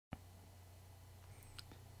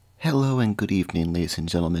and good evening, ladies and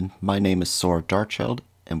gentlemen. My name is Saur Darkchylde,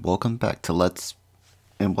 and welcome to Let's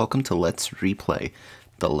Replay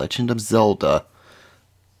The Legend of Zelda: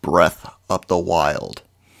 Breath of the Wild.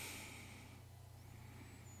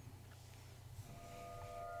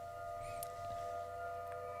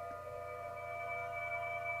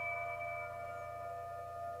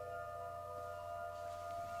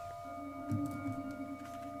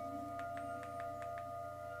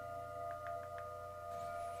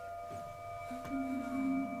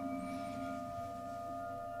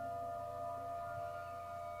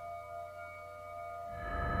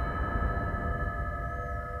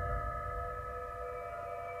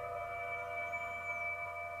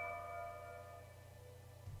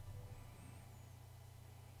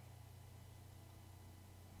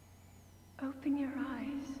 Open your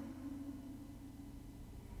eyes.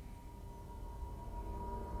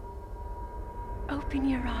 Open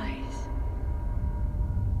your eyes.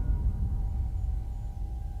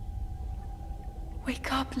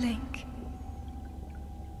 Wake up, Link.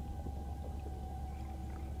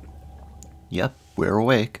 Yep, we're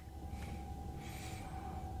awake.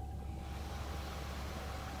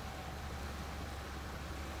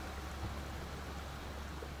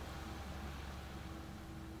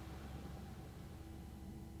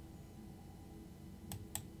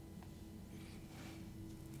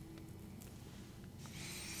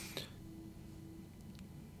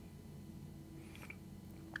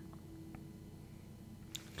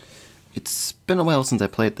 It's been a while since I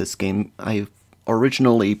played this game. I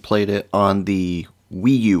originally played it on the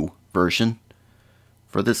Wii U version.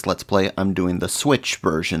 For this Let's Play, I'm doing the Switch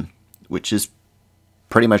version, which is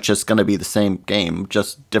pretty much just going to be the same game,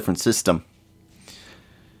 just different system.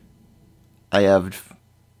 I have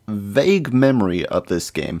vague memory of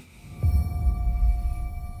this game.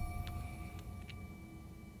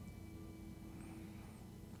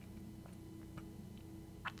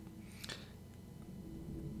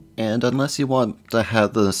 And unless you want to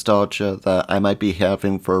have the nostalgia that I might be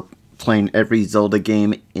having for playing every Zelda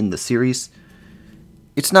game in the series,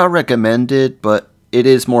 it's not recommended, but it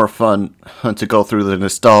is more fun to go through the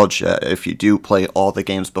nostalgia if you do play all the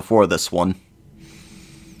games before this one.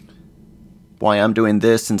 Why I'm doing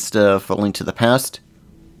this instead of A Link to the Past?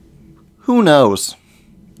 Who knows?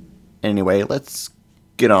 Anyway, let's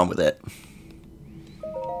get on with it.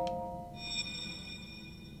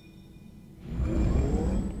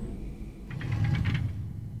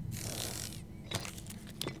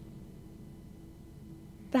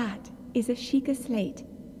 That is a Sheikah slate.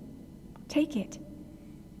 Take it.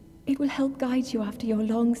 It will help guide you after your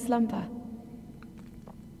long slumber.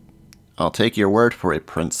 I'll take your word for it,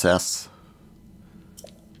 Princess.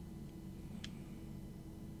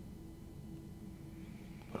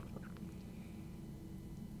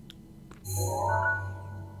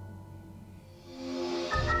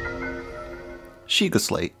 Sheikah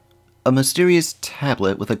slate, a mysterious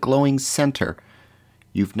tablet with a glowing center.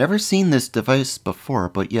 You've never seen this device before,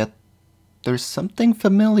 but yet there's something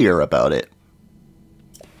familiar about it.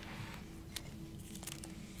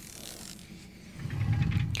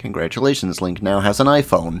 Congratulations, Link now has an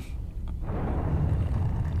iPhone.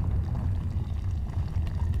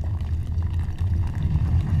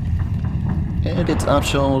 And it's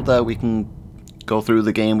optional that we can go through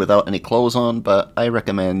the game without any clothes on, but I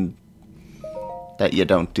recommend that you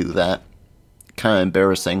don't do that. Kinda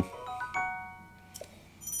embarrassing.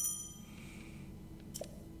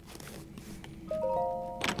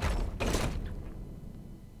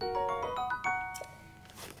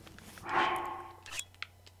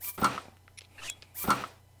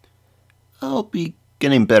 I'll be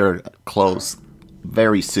getting better clothes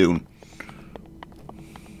very soon,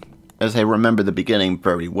 as I remember the beginning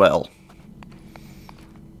very well.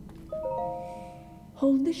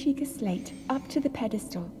 Hold the Sheikah slate up to the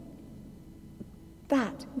pedestal.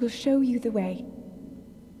 That will show you the way.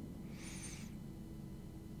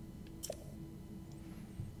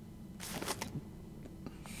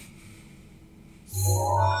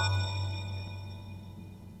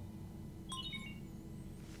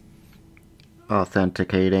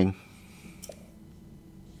 Authenticating.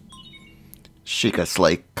 Sheikah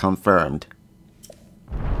slate confirmed.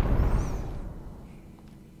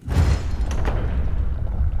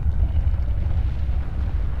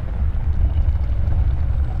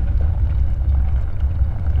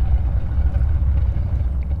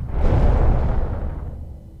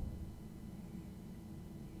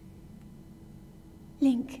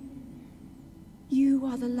 Link, you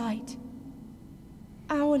are the light.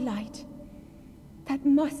 Our light. That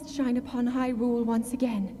must shine upon Hyrule once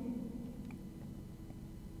again.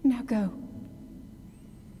 Now go.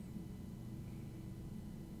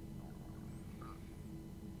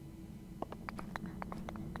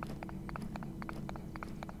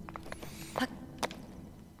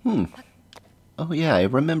 Oh yeah, I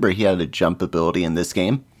remember he had a jump ability in this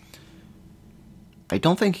game. I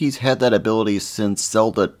don't think he's had that ability since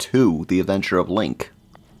Zelda 2, The Adventure of Link.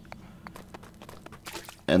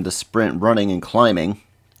 And the sprint, running, and climbing,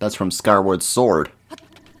 that's from Skyward Sword.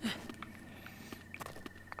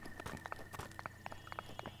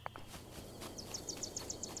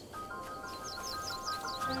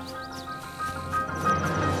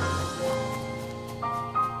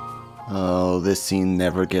 Oh, this scene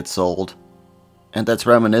never gets old. And that's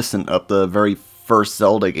reminiscent of the very first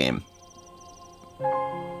Zelda game.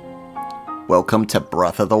 Welcome to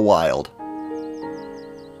Breath of the Wild.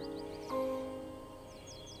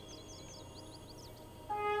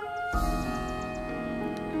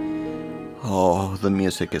 Oh, the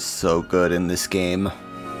music is so good in this game.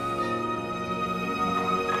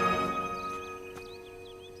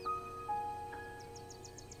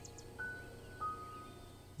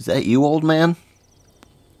 Is that you, old man?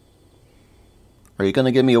 Are you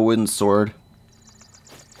gonna give me a wooden sword?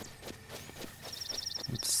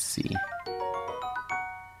 Let's see.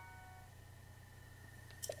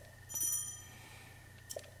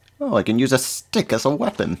 Oh, I can use a stick as a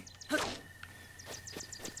weapon.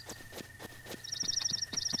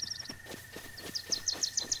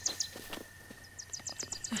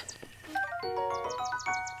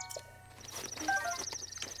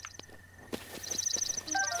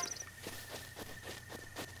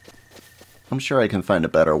 I'm sure I can find a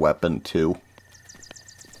better weapon, too.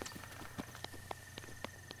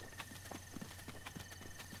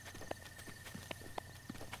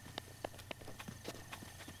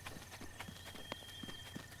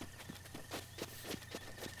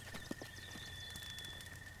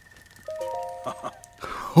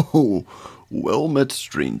 Oh, well met,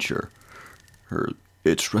 stranger.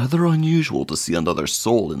 It's rather unusual to see another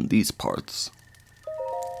soul in these parts.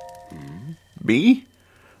 Me?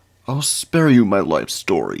 I'll spare you my life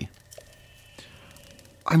story.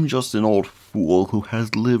 I'm just an old fool who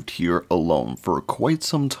has lived here alone for quite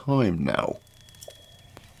some time now.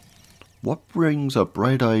 What brings a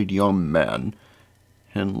bright-eyed young man,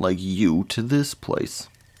 and like you, to this place?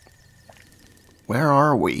 Where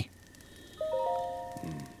are we?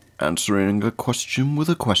 Answering a question with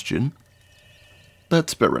a question?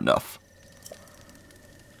 That's fair enough.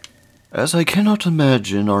 As I cannot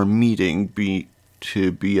imagine our meeting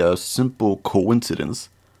to be a simple coincidence,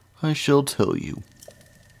 I shall tell you.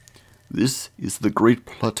 This is the Great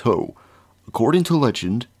Plateau. According to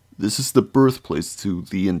legend, this is the birthplace to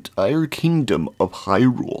the entire kingdom of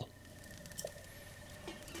Hyrule.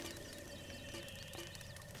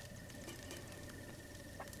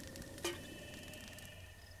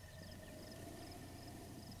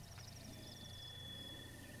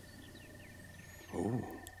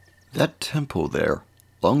 That temple there,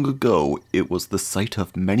 long ago it was the site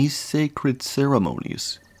of many sacred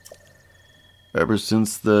ceremonies. Ever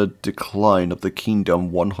since the decline of the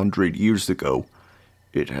kingdom 100 years ago,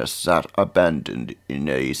 it has sat abandoned in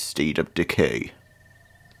a state of decay.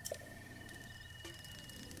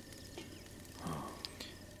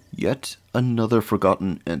 Yet another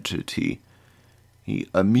forgotten entity,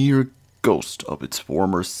 a mere ghost of its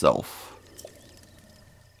former self.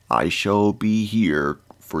 I shall be here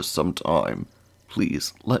for some time.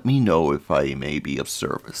 Please let me know if I may be of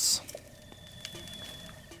service.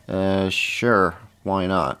 Sure. Why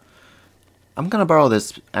not? I'm gonna borrow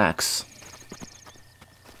this axe.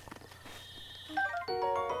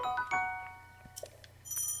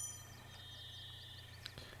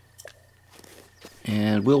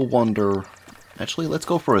 And we'll wander... Actually, let's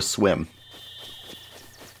go for a swim.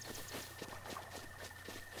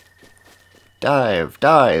 Dive,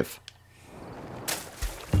 dive!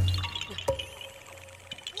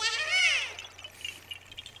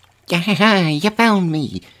 Yeah, you found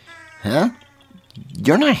me! Huh?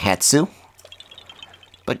 You're not Hatsu.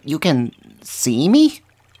 But you can see me?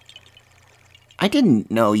 I didn't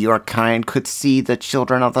know your kind could see the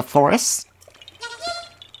children of the forest.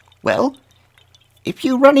 Well, if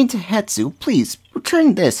you run into Hatsu, please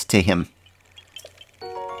return this to him.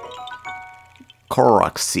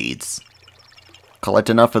 Korok seeds. Collect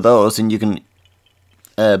enough of those and you can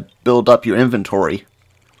build up your inventory.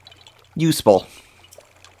 Useful.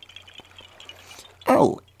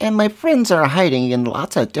 Oh, and my friends are hiding in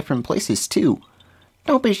lots of different places too.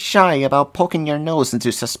 Don't be shy about poking your nose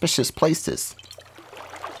into suspicious places.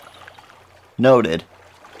 Noted.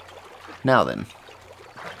 Now then.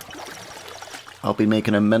 I'll be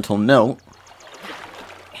making a mental note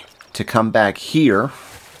to come back here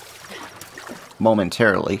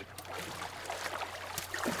momentarily.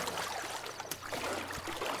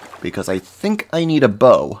 Because I think I need a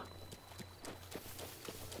bow.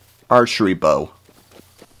 archery bow.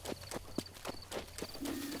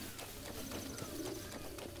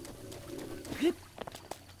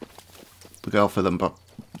 Look out for them, but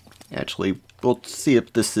actually, we'll see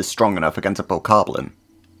if this is strong enough against a bokoblin.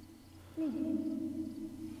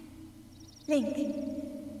 Link.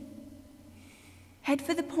 Head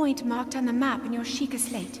for the point marked on the map in your Sheikah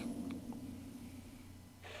slate.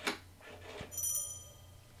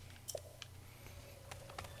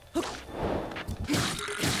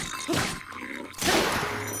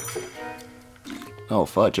 Oh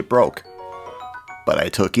fudge, it broke. But I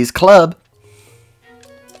took his club.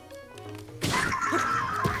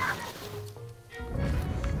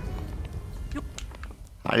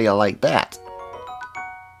 How do you like that?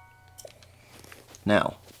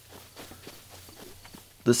 Now,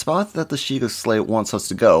 the spot that the Sheikah slate wants us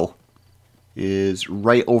to go is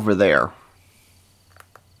right over there.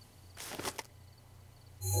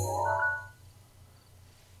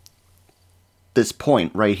 This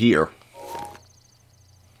point right here.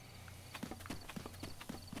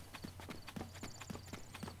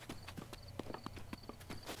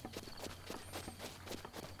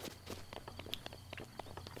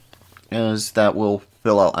 As that will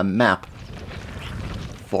fill out a map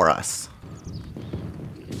for us.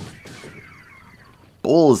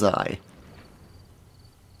 Bullseye.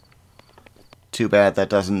 Too bad that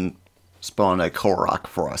doesn't spawn a Korok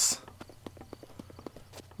for us.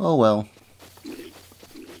 Oh well.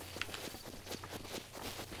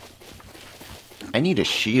 I need a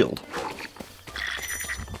shield.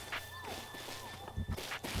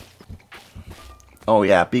 Oh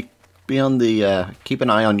yeah, be on the, keep an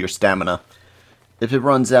eye on your stamina. If it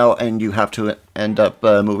runs out and you have to end up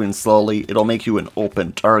moving slowly, it'll make you an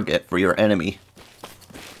open target for your enemy.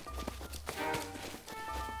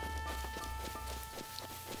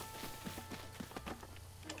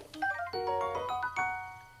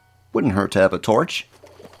 Wouldn't hurt to have a torch.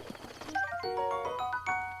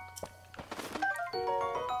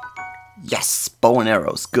 Yes! Bow and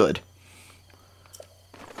arrows, good.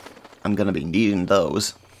 I'm gonna be needing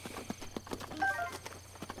those.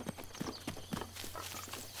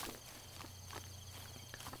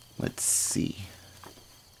 Let's see.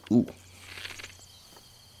 Ooh.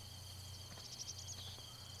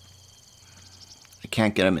 I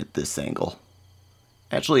can't get him at this angle.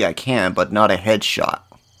 Actually, I can, but not a headshot.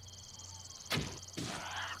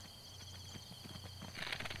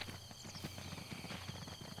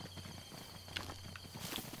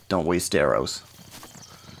 Don't waste arrows.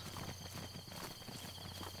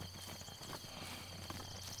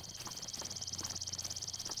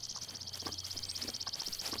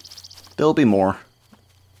 There'll be more.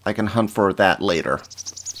 I can hunt for that later.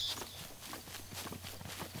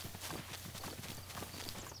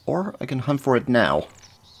 Or I can hunt for it now.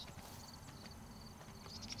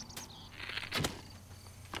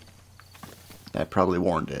 That probably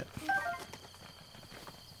warned it.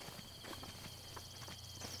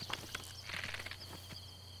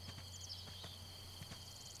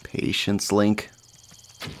 Patience, Link.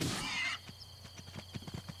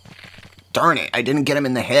 Darn it, I didn't get him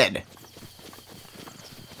in the head.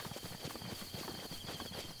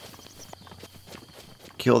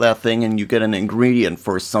 Kill that thing and you get an ingredient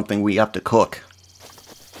for something we have to cook.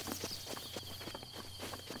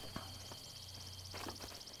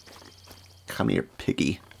 Come here,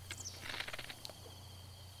 piggy.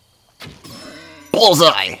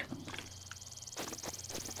 Bullseye!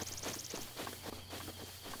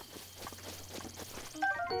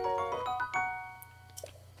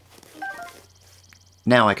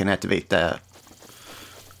 Now I can activate the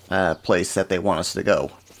place that they want us to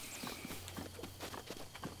go.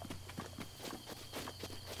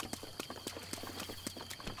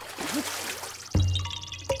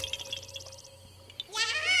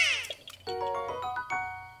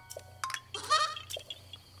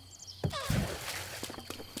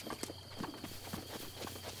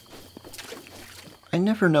 I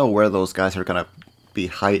never know where those guys are gonna be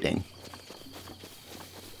hiding.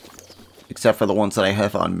 Except for the ones that I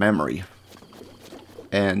have on memory.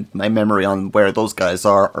 And my memory on where those guys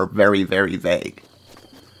are very, very vague.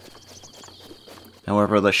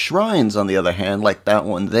 However, the shrines, on the other hand, like that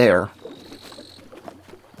one there,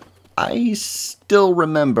 I still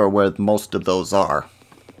remember where most of those are.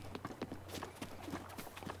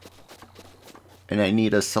 And I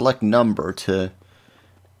need a select number to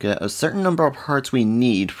get a certain number of hearts we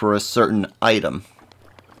need for a certain item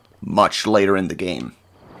much later in the game.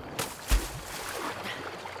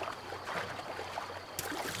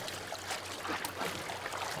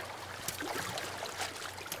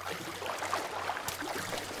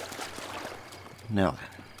 Now,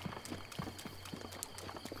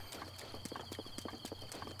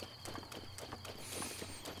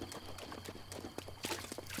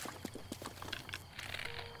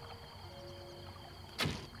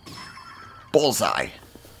 Bullseye!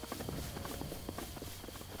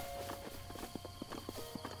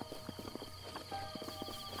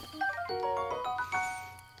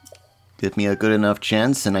 Give me a good enough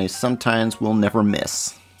chance, and I sometimes will never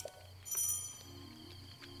miss.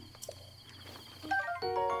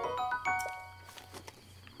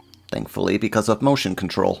 Thankfully, because of motion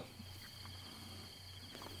control.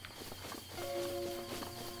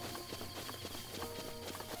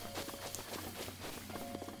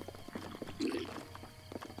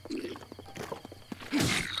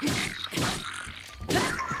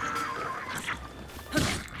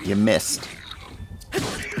 You missed.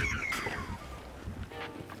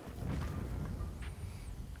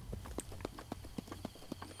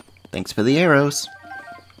 Thanks for the arrows.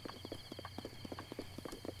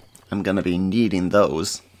 I'm gonna be needing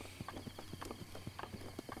those.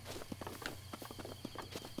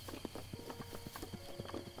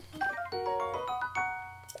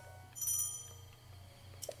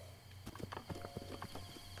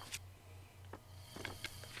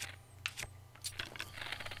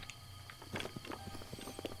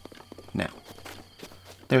 Now,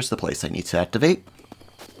 there's the place I need to activate.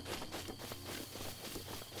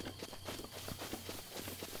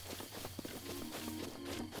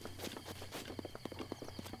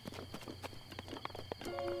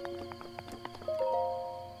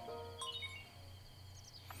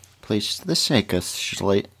 Place the shaker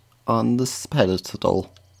slate on the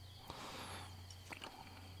pedestal.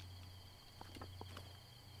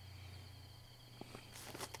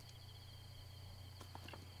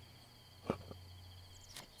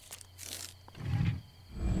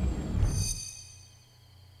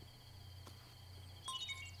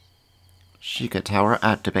 Sheikah Tower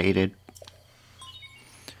activated.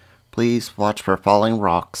 Please watch for falling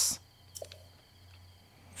rocks.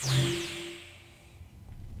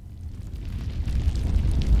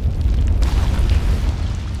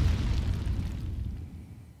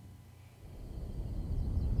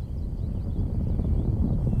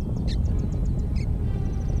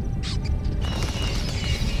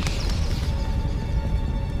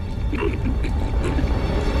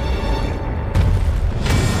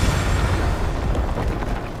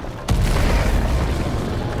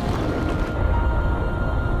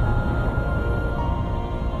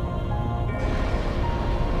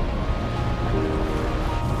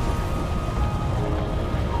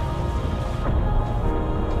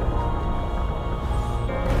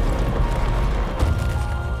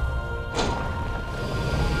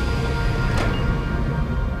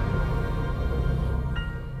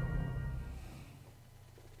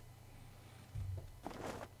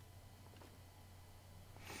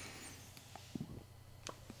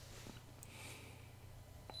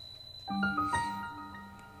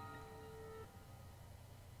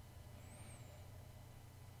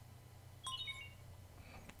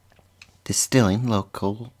 Distilling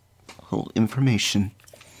local information.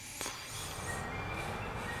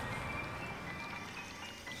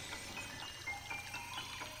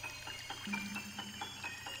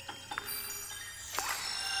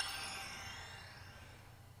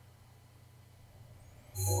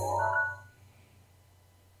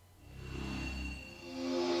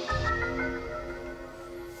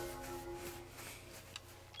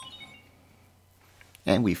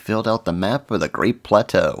 And we filled out the map for the Great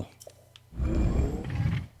Plateau.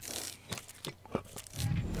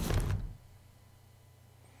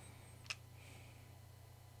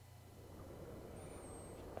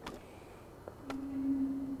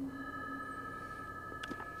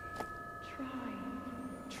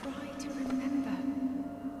 Try to remember.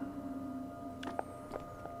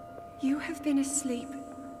 You have been asleep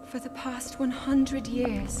for the past 100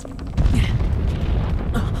 years.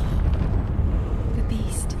 The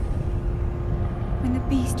beast. When the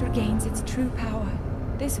beast regains its true power,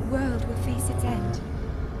 this world will face its end.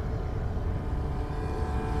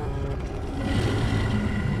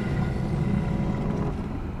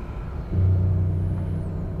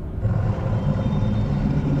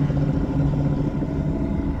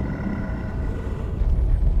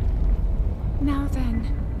 Now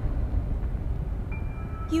then,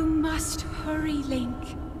 you must hurry,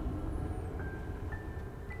 Link.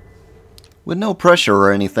 With no pressure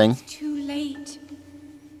or anything. It's too late.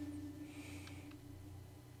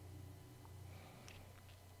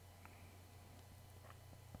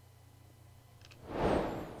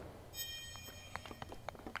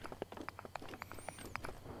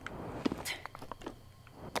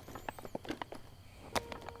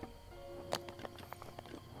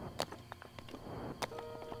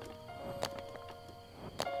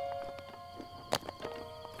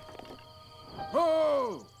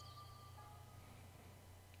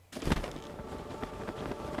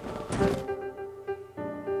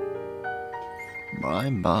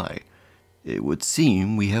 My. It would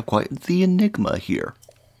seem we have quite the enigma here.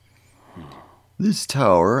 This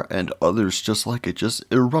tower and others just like it just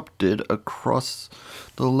erupted across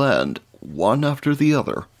the land, one after the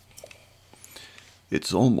other.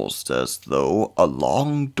 It's almost as though a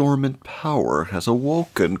long dormant power has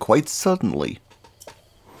awoken quite suddenly.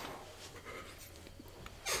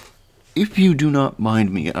 If you do not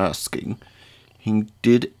mind me asking,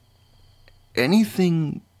 did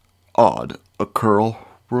anything odd occur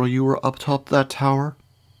while you were up top that tower?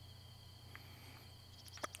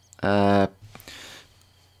 I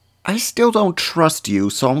still don't trust you,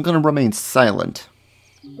 so I'm gonna remain silent.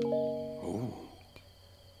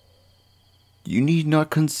 You need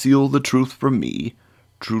not conceal the truth from me.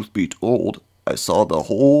 Truth be told, I saw the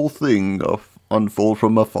whole thing unfold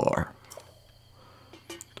from afar.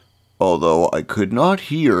 Although I could not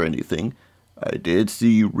hear anything, I did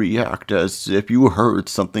see you react as if you heard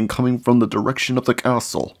something coming from the direction of the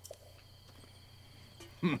castle.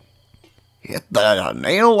 Hit the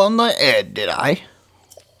nail on the head, did I?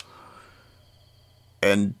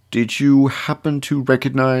 And did you happen to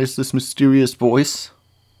recognize this mysterious voice?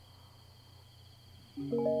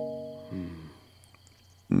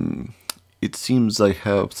 It seems I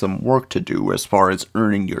have some work to do as far as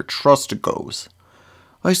earning your trust goes.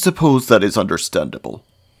 I suppose that is understandable.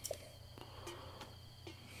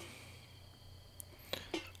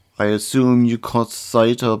 I assume you caught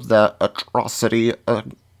sight of that atrocity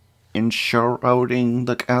enshrouding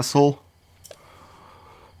the castle?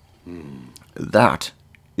 That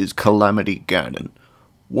is Calamity Ganon.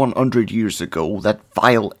 100 years ago, that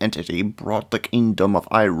vile entity brought the kingdom of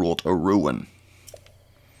Hyrule to ruin.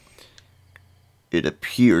 It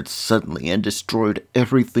appeared suddenly and destroyed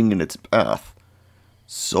everything in its path.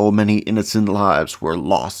 So many innocent lives were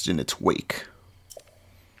lost in its wake.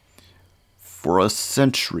 For a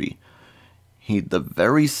century, the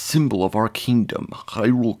very symbol of our kingdom,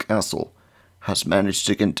 Hyrule Castle, has managed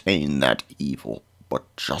to contain that evil,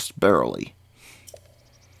 but just barely.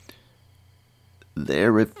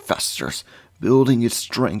 There it festers, building its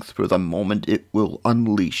strength for the moment it will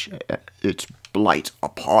unleash its blight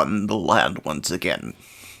upon the land once again.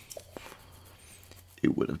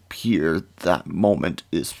 It would appear that moment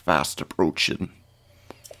is fast approaching.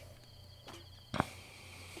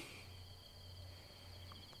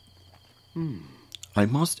 I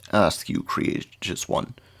must ask you, Courageous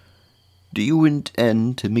One, do you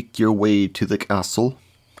intend to make your way to the castle?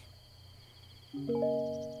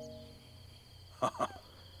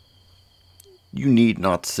 You need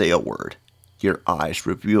not say a word. Your eyes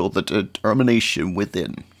reveal the determination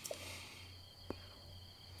within.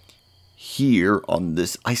 Here, on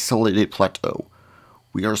this isolated plateau,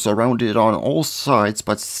 we are surrounded on all sides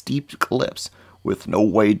by steep cliffs with no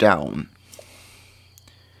way down.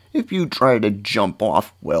 If you try to jump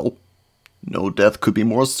off, well, no death could be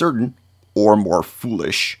more certain or more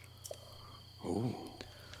foolish.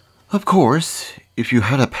 Of course, if you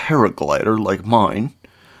had a paraglider like mine,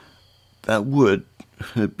 that would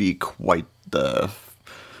be quite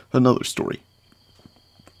another story.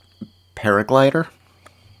 Paraglider?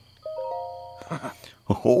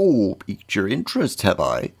 Oh, piqued your interest, have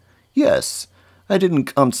I? Yes, I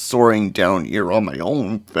didn't come soaring down here on my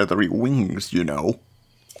own feathery wings, you know.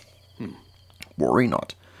 Worry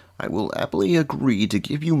not. I will happily agree to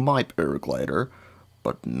give you my paraglider,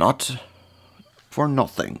 but not for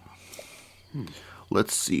nothing.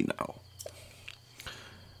 Let's see now.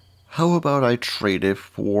 How about I trade it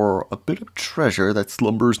for a bit of treasure that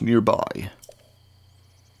slumbers nearby?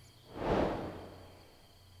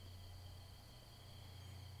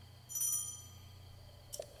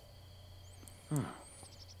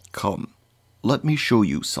 Come, let me show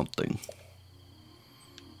you something.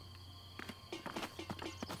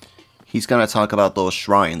 He's gonna talk about those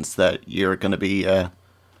shrines that you're gonna be,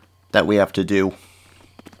 that we have to do.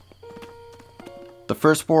 The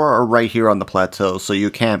first 4 are right here on the plateau, so you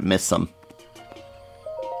can't miss them.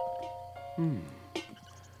 Do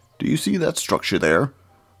you see that structure there?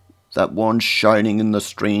 That one shining in the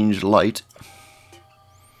strange light?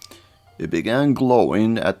 It began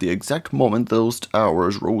glowing at the exact moment those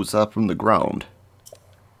towers rose up from the ground.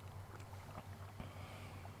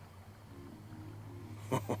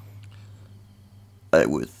 I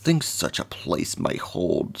would think such a place might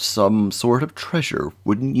hold some sort of treasure,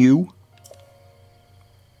 wouldn't you?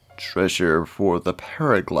 Treasure for the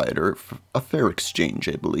paraglider, a fair exchange,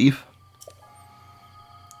 I believe.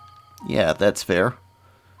 Yeah, that's fair.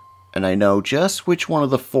 And I know just which one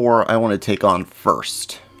of the 4 I want to take on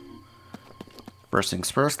first. First things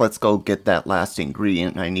first, let's go get that last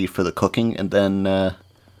ingredient I need for the cooking, and then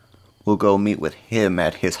we'll go meet with him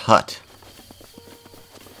at his hut.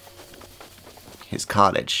 his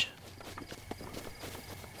cottage.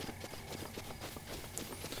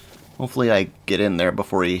 Hopefully I get in there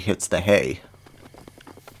before he hits the hay.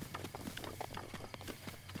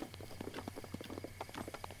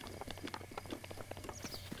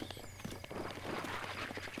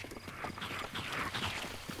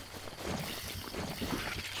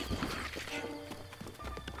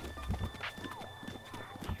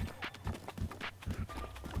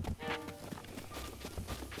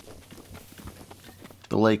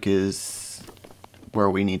 The lake is where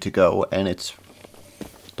we need to go, and it's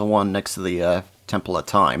the one next to the Temple of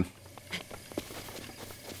Time.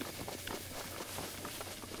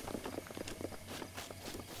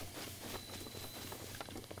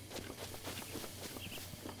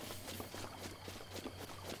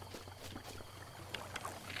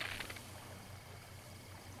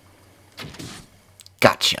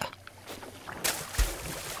 Gotcha.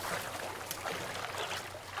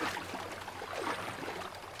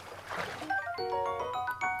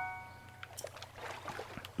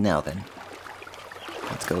 Now then,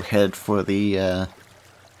 let's go head for the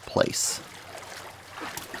place.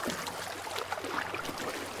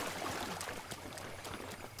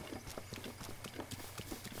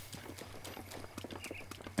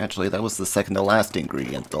 Actually, that was the second to last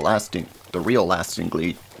ingredient. The real last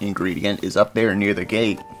ingredient is up there near the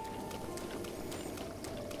gate.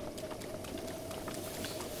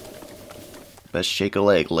 Best shake a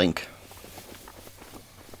leg, Link.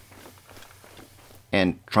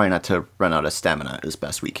 And try not to run out of stamina as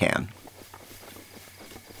best we can.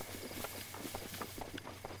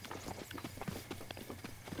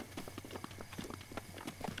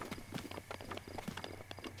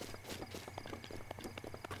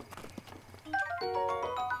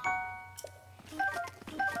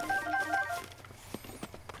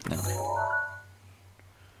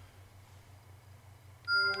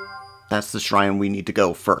 That's the shrine we need to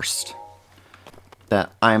go first.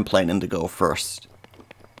 That I'm planning to go first.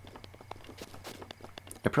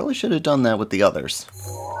 I probably should have done that with the others.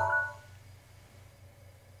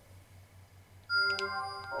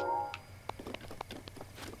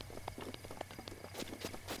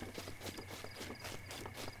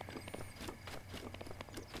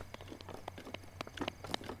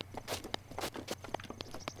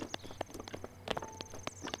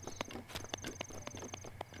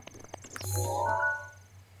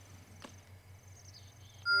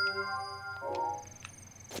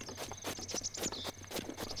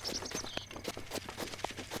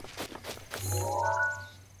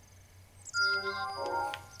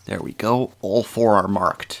 There we go, all four are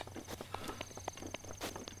marked.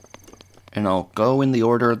 And I'll go in the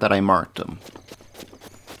order that I marked them.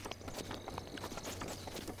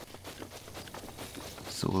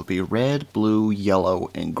 So it'll be red, blue, yellow,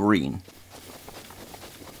 and green.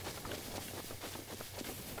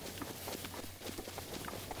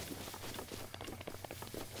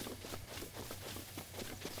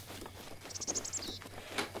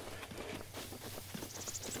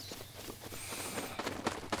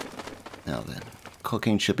 Now then,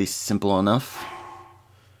 cooking should be simple enough.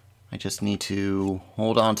 I just need to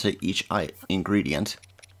hold on to each ingredient.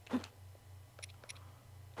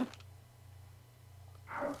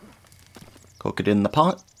 Cook it in the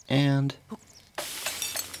pot, and...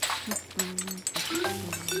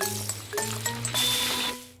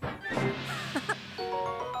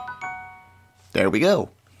 there we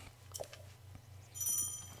go.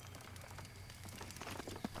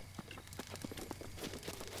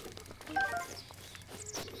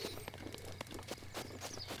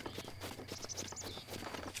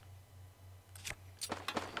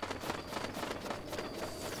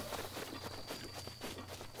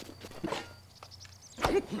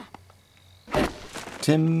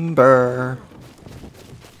 Timber.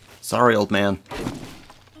 Sorry, old man.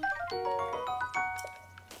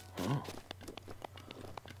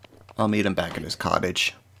 I'll meet him back at his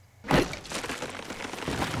cottage.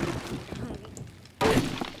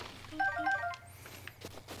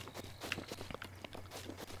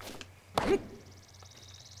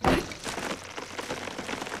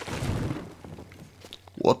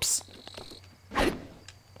 Whoops.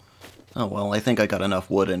 Oh well, I think I got enough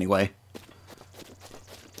wood anyway.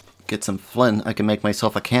 Get some flint, I can make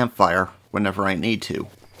myself a campfire whenever I need to.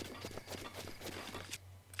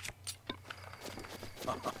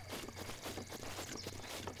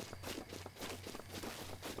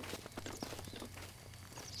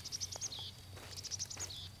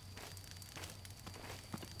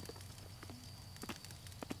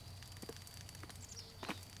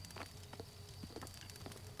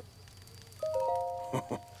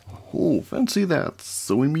 Oh, fancy that.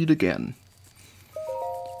 So we meet again.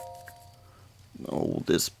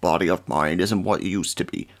 this body of mine isn't what it used to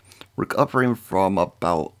be. Recovering from a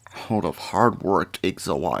bout of hard work takes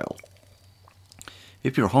a while.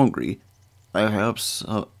 If you're hungry, I have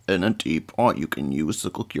an empty pot you can use to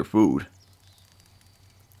cook your food.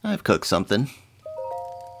 I've cooked something.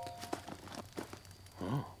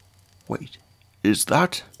 Wait, is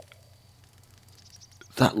that?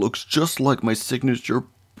 That looks just like my signature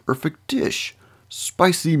perfect dish.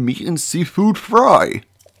 Spicy meat and seafood fry.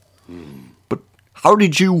 But how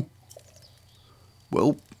did you...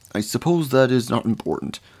 Well, I suppose that is not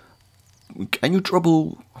important. Can I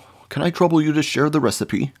trouble you to share the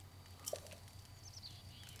recipe?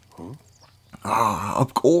 Ah,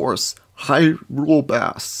 of course. Hyrule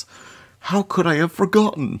bass. How could I have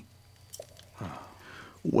forgotten?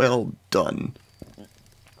 Well done.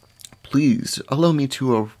 Please allow me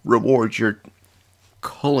to reward your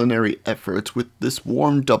culinary efforts with this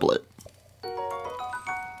warm doublet.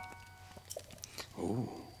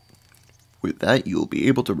 With that, you'll be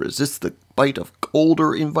able to resist the bite of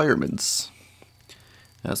colder environments.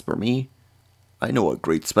 As for me, I know a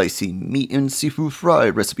great spicy meat and seafood fry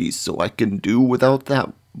recipe, so I can do without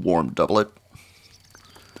that warm doublet.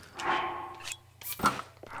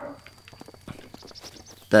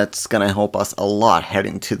 That's gonna help us a lot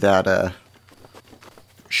heading to that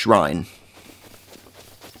shrine.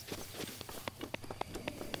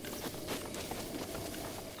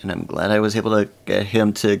 And I'm glad I was able to get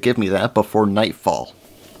him to give me that before nightfall.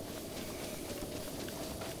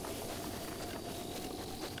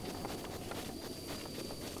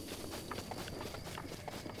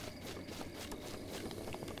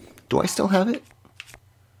 Do I still have it?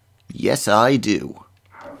 Yes, I do.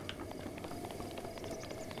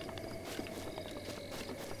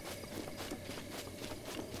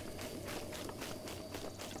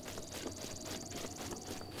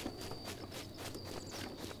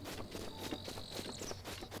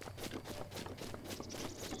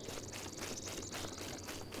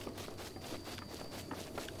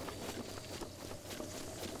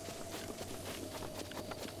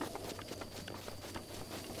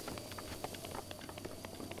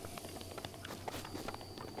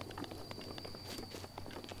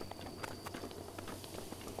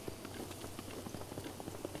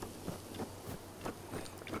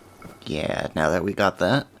 Yeah, now that we got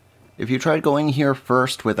that. If you tried going here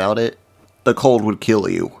first without it, the cold would kill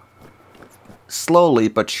you. Slowly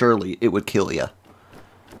but surely, it would kill you.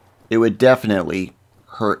 It would definitely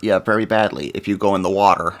hurt you very badly if you go in the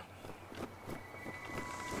water.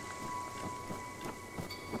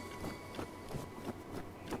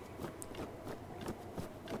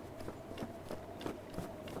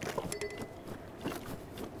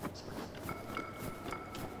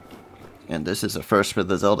 And this is a first for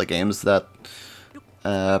the Zelda games that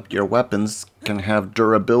your weapons can have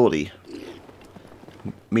durability.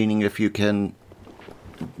 Meaning if you can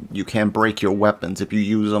break your weapons if you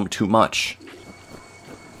use them too much.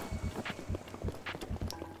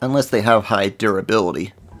 Unless they have high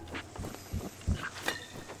durability.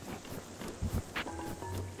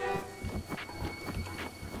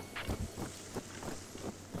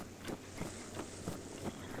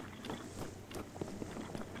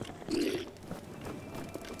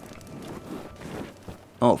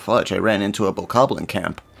 Oh fudge, I ran into a bokoblin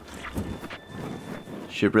camp.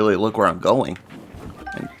 Should really look where I'm going.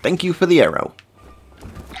 And thank you for the arrow.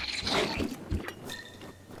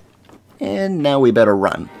 And now we better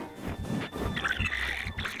run.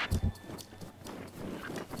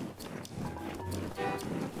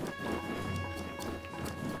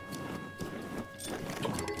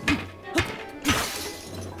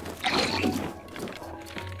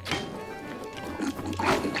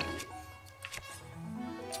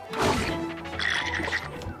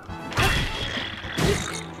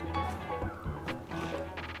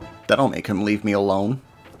 That'll make him leave me alone.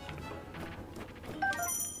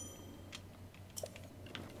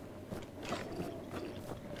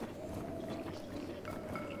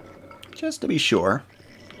 Just to be sure.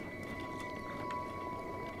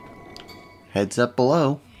 Heads up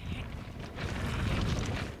below.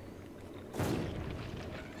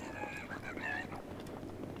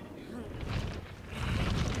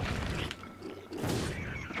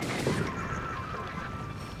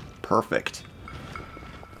 Perfect.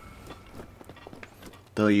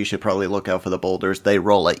 Though you should probably look out for the boulders, they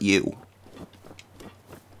roll at you.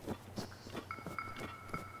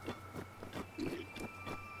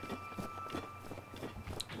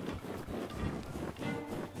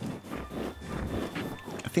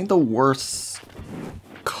 I think the worst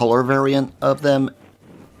color variant of them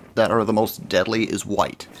that are the most deadly is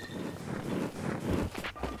white.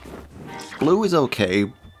 Blue is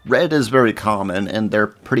okay Red is very common, and they're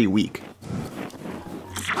pretty weak.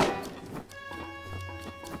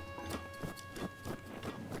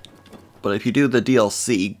 But if you do the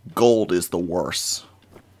DLC, gold is the worst.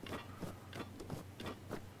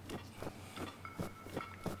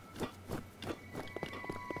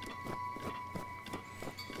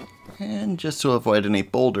 And just to avoid any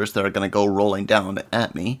boulders that are going to go rolling down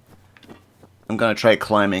at me, I'm going to try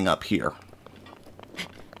climbing up here.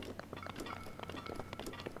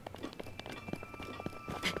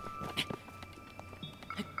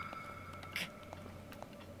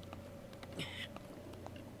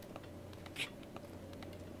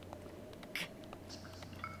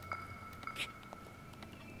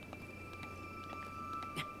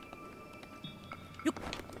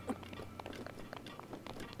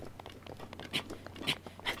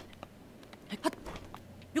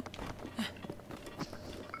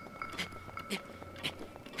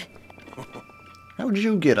 How did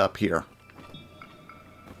you get up here?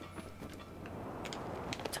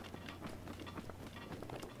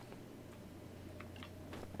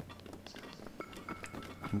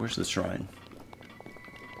 Where's the shrine?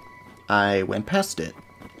 I went past it.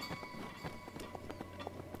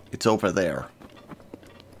 It's over there.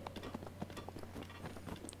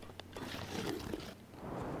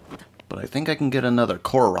 But I think I can get another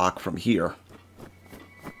core rock from here.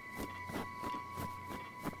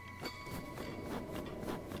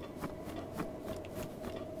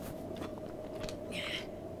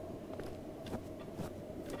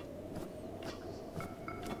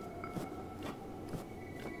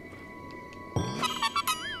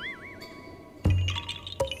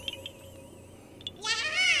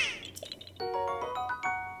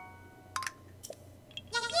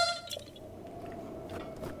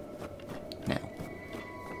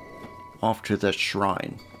 Off to the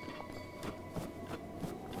shrine.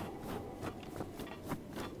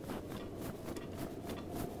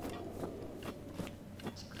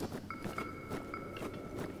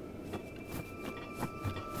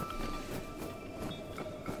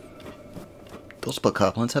 Those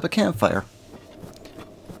bokoblins have a campfire.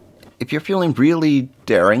 If you're feeling really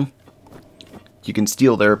daring, you can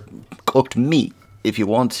steal their cooked meat if you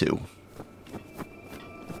want to.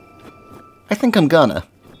 I think I'm gonna.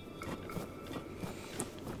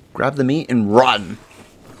 Grab the meat and run.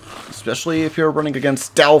 Especially if you're running against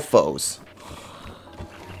stealth foes.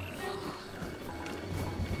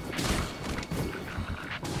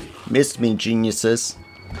 Missed me, geniuses.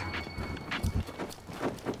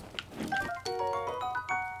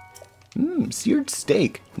 Seared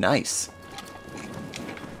steak. Nice.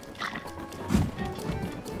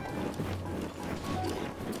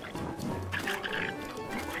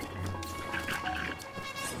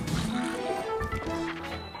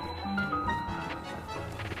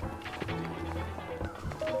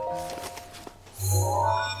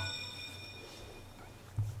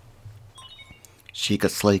 Sheikah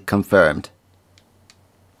Slate confirmed.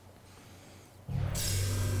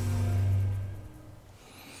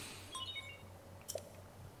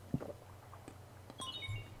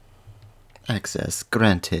 Access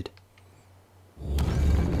granted.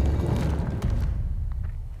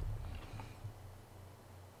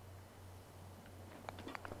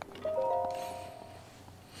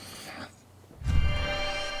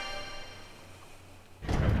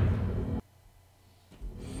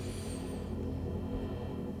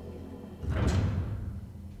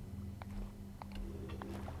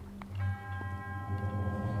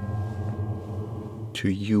 To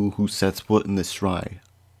you who sets foot in this shrine,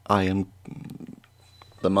 I am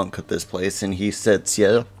the monk of this place, and he sets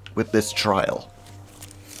you with this trial.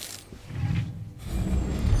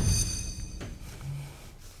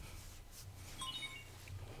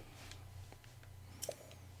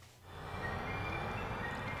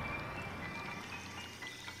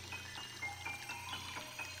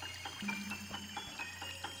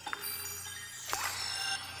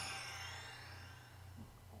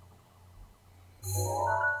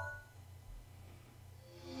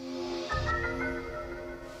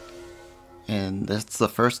 And that's the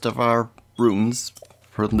first of our runes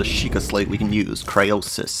from the Sheikah Slate we can use,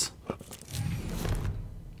 Cryosis.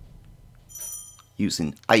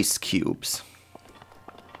 Using ice cubes.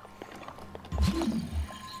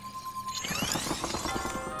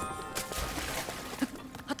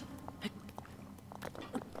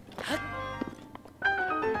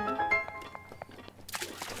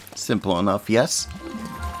 Simple enough, yes?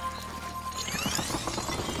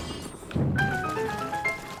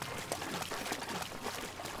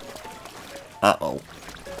 Uh-oh.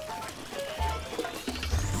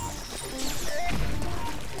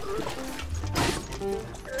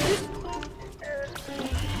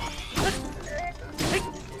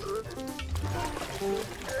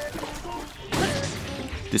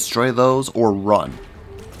 Destroy those or run.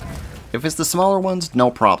 If it's the smaller ones,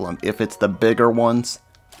 no problem. If it's the bigger ones,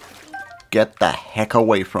 get the heck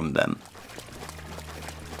away from them.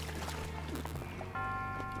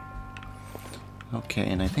 Okay,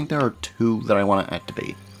 and I think there are two that I want to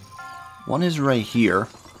activate. One is right here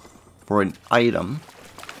for an item,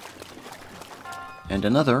 and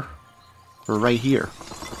another for right here.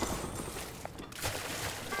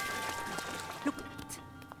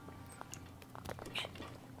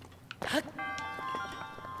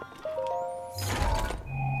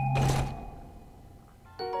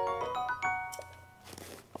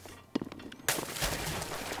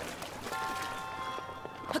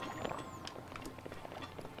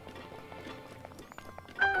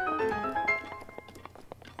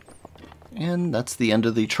 And that's the end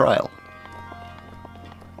of the trial.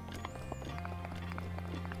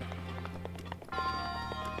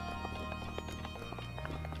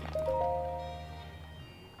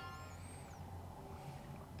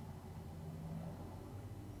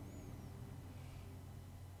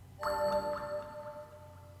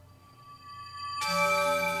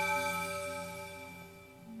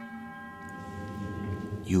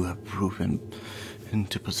 You have proven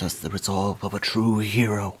to possess the resolve of a true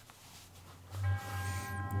hero.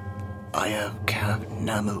 I am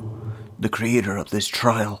Namu, the creator of this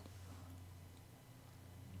trial.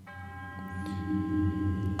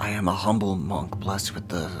 I am a humble monk blessed with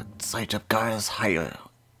the sight of Gaia's Hylia,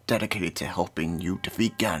 dedicated to helping you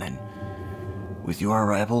defeat Ganon. With your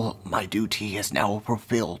arrival, my duty is now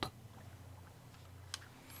fulfilled.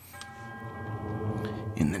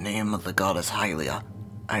 In the name of the goddess Hylia,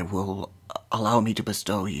 I will allow me to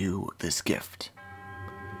bestow you this gift.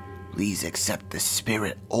 Please accept the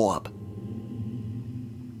spirit orb.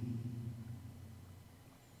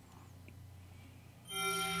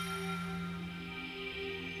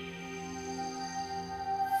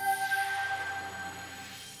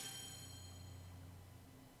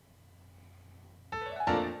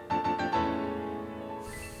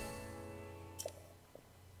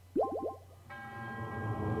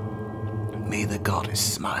 May the goddess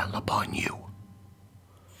smile upon you.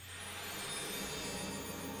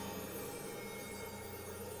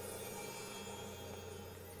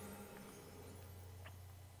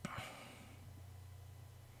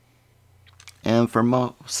 And for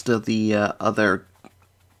most of the other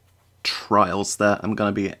trials that I'm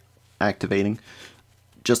going to be activating,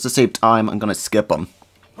 just to save time, I'm going to skip them.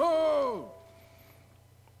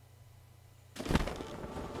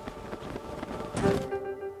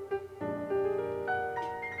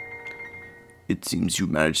 It seems you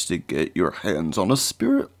managed to get your hands on a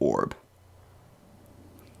spirit orb.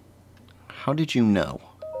 How did you know?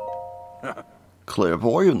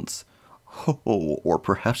 Clairvoyance. Oh, or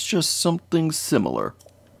perhaps just something similar.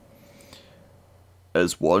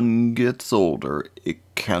 As one gets older, it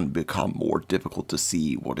can become more difficult to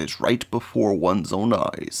see what is right before one's own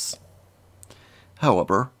eyes.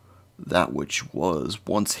 However, that which was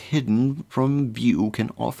once hidden from view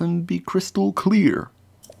can often be crystal clear.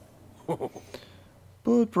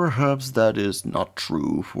 But perhaps that is not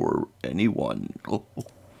true for anyone.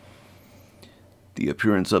 The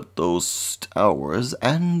appearance of those towers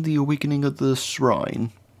and the awakening of the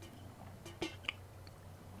shrine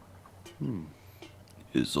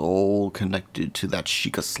is all connected to that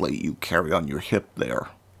Sheikah slate you carry on your hip there.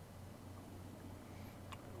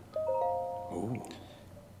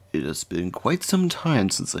 It has been quite some time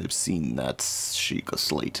since I've seen that Sheikah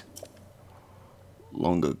slate.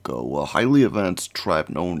 Long ago, a highly advanced tribe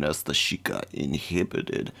known as the Sheikah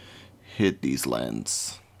inhabited these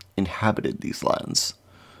lands.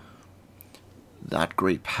 That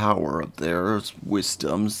great power of theirs,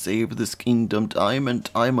 wisdom, saved this kingdom time and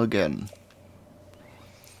time again.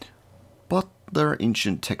 But their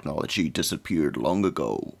ancient technology disappeared long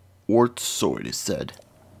ago, or so it is said.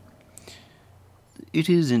 It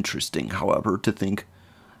is interesting, however, to think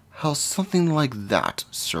how something like that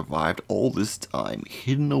survived all this time,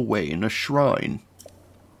 hidden away in a shrine.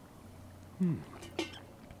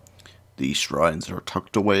 These shrines are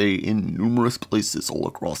tucked away in numerous places all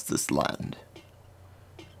across this land.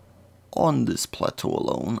 On this plateau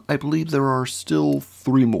alone, I believe there are still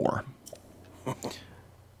 3 more.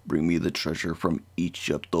 Bring me the treasure from each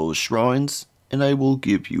of those shrines, and I will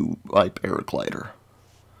give you my paraglider.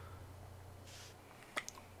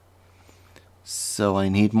 So I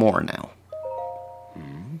need more now.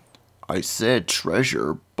 I said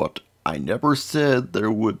treasure, but I never said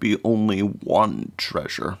there would be only one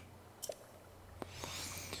treasure.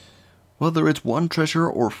 Whether it's 1 treasure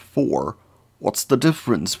or 4, what's the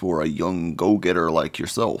difference for a young go-getter like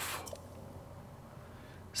yourself?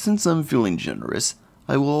 Since I'm feeling generous,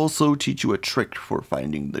 I will also teach you a trick for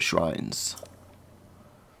finding the shrines.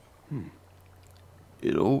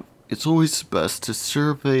 It's always best to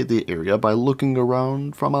survey the area by looking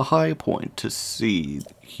around from a high point to see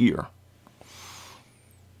here.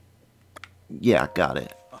 Yeah, got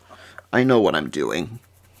it. I know what I'm doing.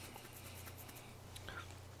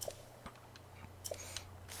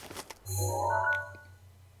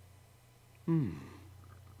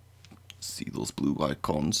 See those blue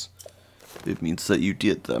icons? It means that you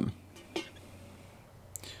did them.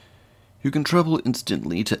 You can travel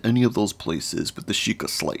instantly to any of those places with the Sheikah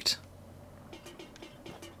Slate.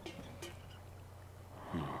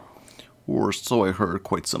 Or so I heard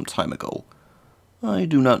quite some time ago. I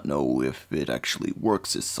do not know if it actually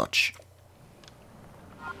works as such.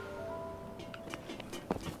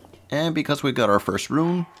 And because we got our first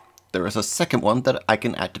rune, there is a second one that I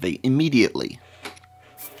can activate immediately.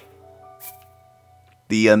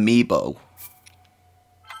 The amiibo.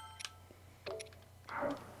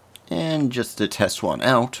 And just to test one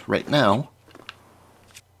out right now.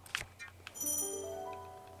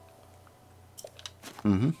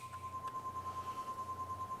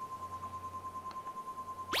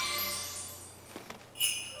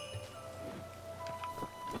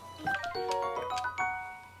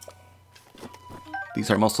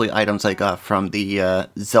 These are mostly items I got from the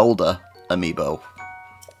Zelda amiibo.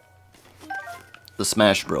 The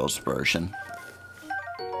Smash Bros. Version.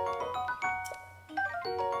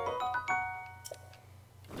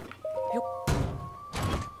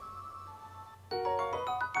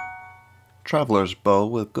 Traveler's bow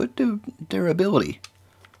with good durability.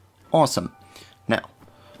 Awesome. Now,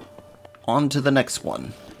 on to the next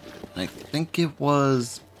one. I think it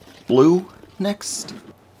was blue next.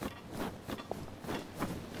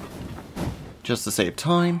 Just to save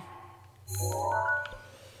time.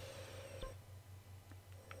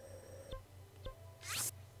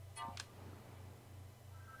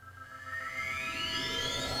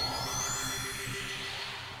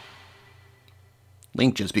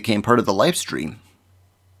 Link just became part of the live stream.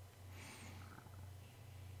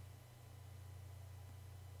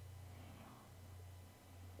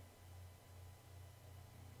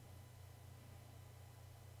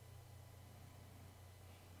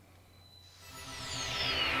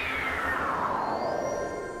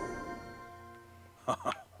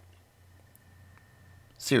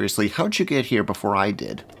 Seriously, how'd you get here before I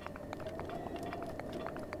did?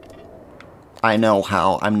 I know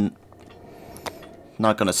how. I'm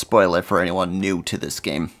not gonna spoil it for anyone new to this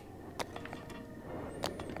game.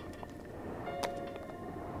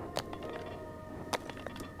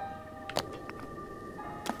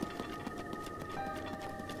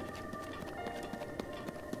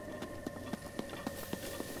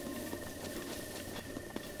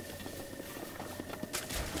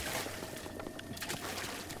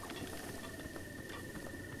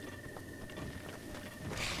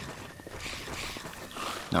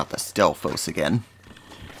 Not the Stelphos again.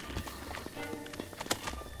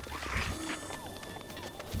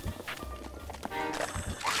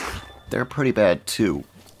 They're pretty bad too.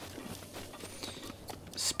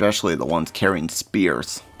 Especially the ones carrying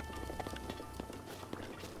spears.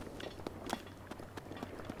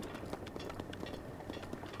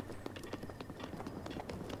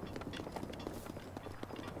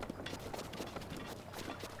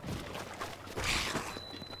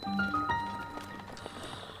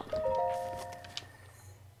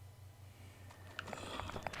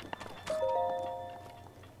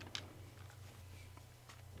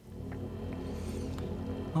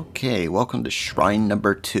 Okay, welcome to Shrine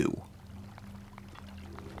number 2.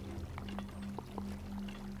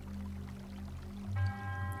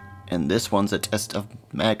 And this one's a test of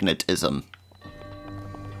magnetism.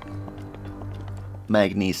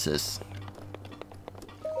 Magnesis.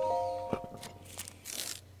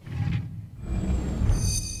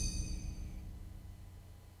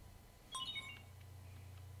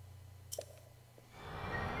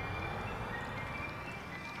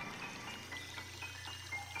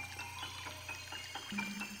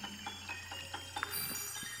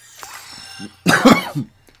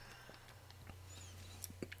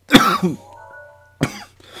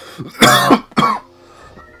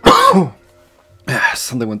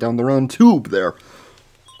 Something went down the wrong tube there.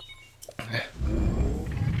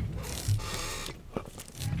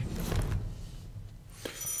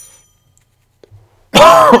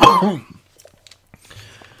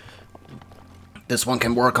 This one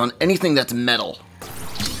can work on anything that's metal.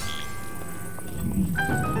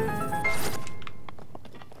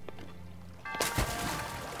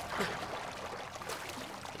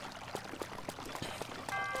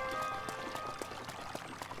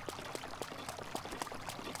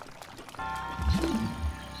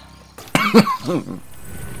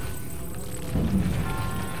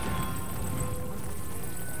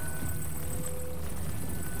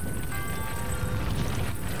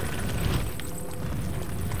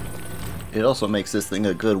 It also makes this thing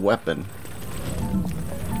a good weapon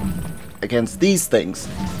against these things.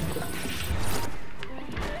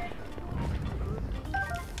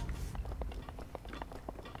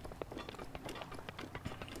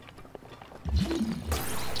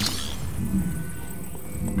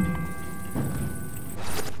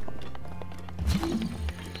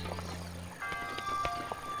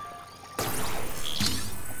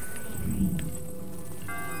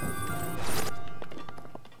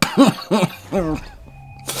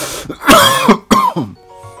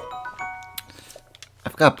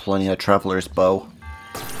 I've got plenty of Traveler's Bow.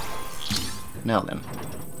 Now then.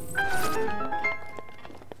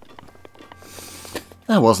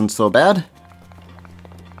 That wasn't so bad.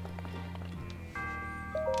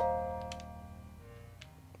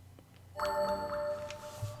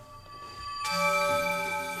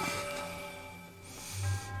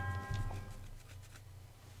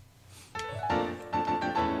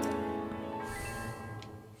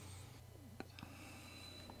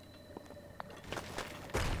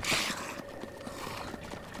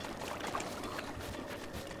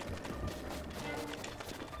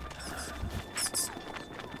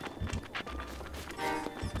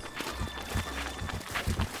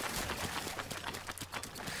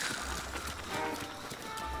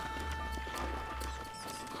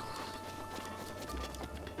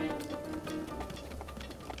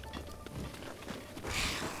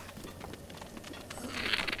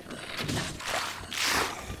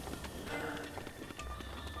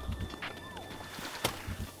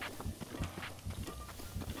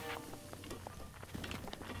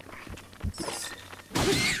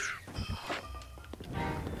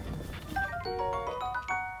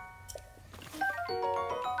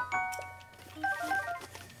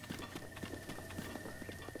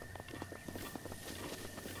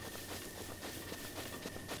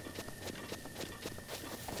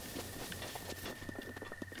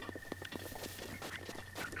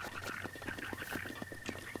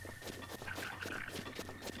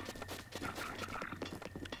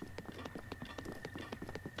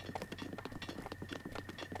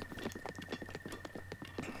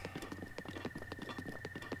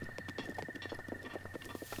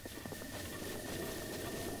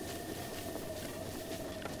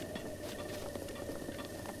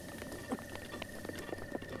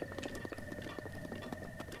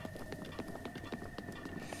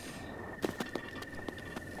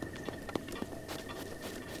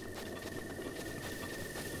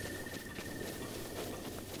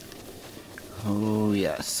 Oh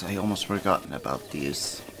yes, I almost forgotten about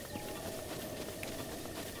these.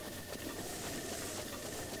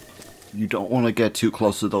 You don't want to get too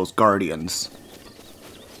close to those guardians.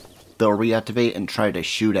 They'll reactivate and try to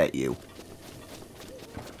shoot at you.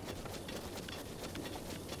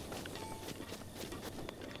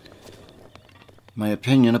 My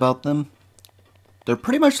opinion about them? They're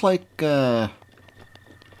pretty much like, they're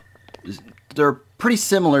pretty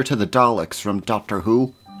similar to the Daleks from Doctor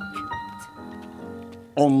Who.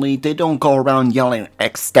 Only they don't go around yelling,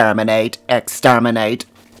 "Exterminate! Exterminate!"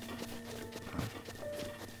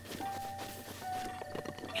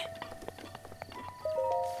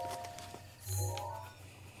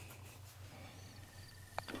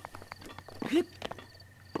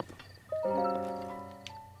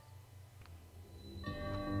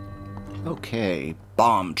 Okay,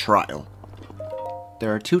 bomb trial.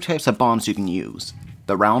 There are two types of bombs you can use.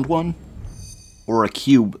 The round one, or a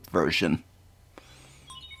cube version.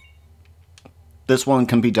 This one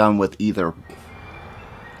can be done with either.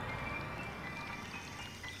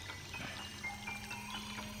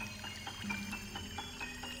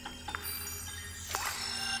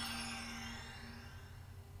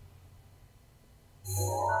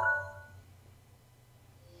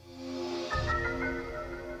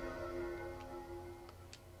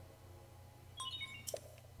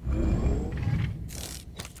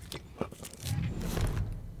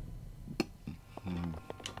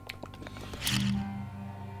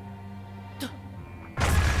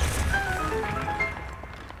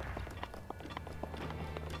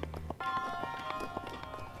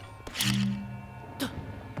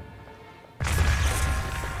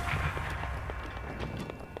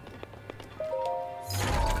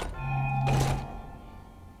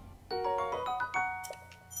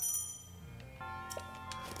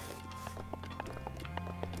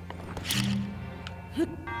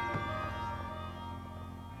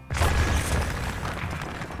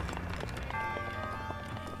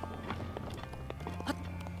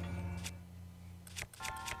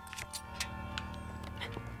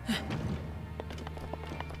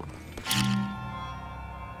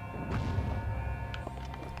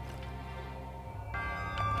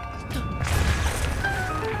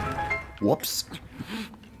 Whoops.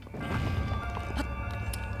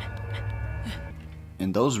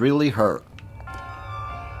 And those really hurt.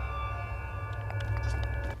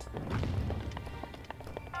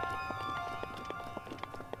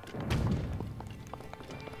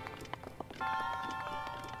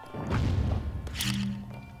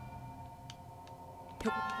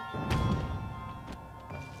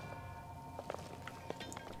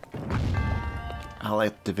 I'll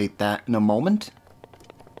activate that in a moment.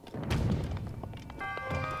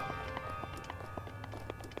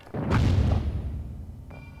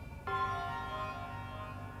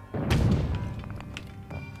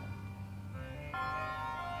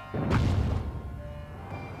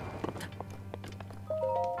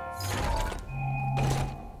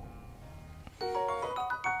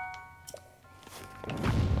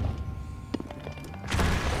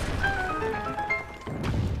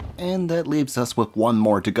 And that leaves us with one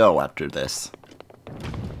more to go after this.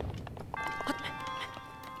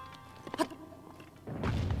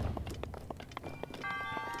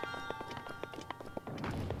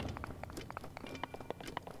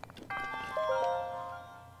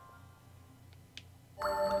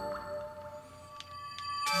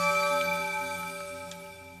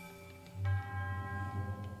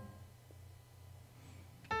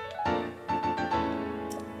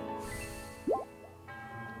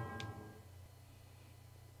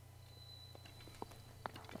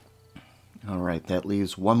 Alright, that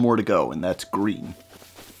leaves one more to go, and that's green.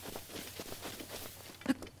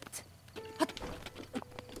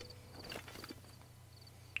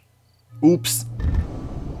 Oops.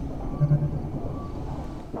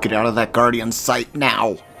 Get out of that Guardian's sight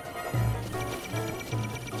now!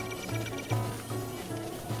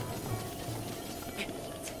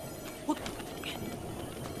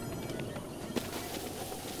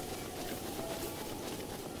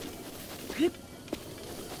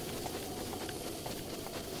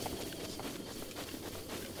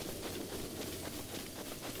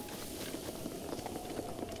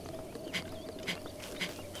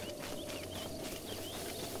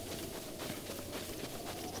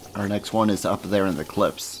 Our next one is up there in the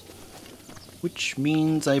cliffs. Which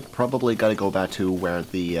means I probably gotta go back to where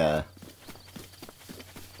the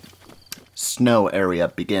snow area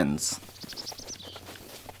begins.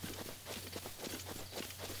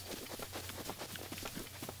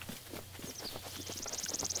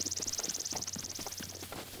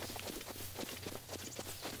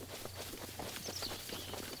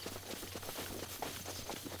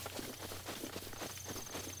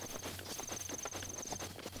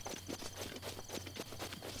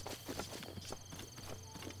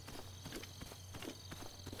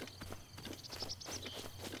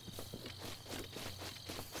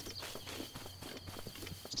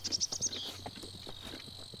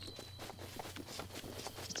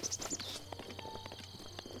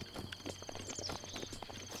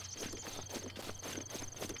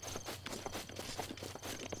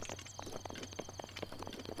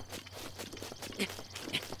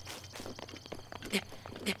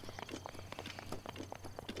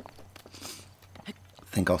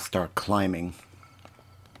 I think I'll start climbing.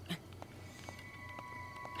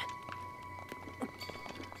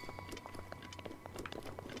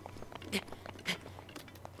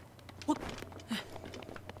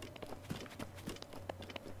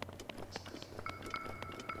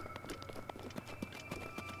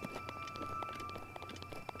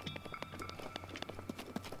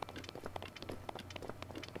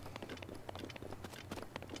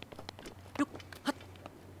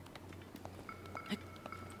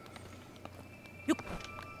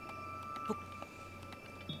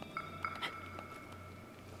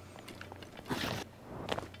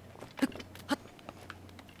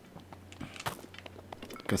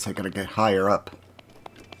 Guess I gotta get higher up.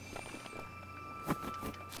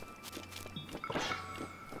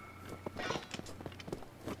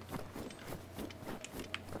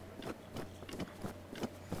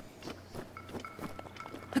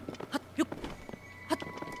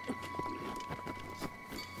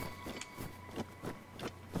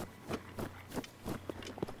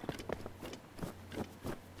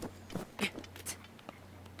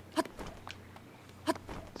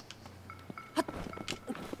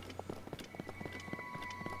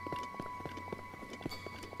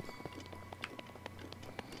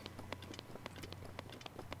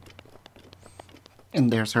 And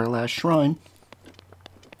there's our last shrine.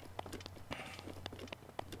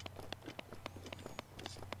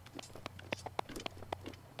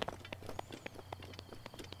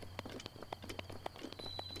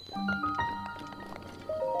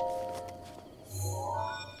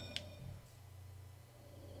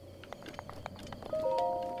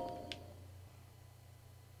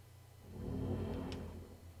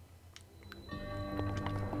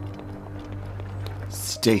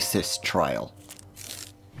 stasis trial.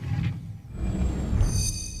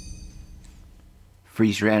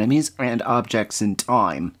 Freeze your enemies and objects in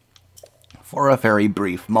time for a very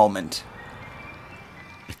brief moment.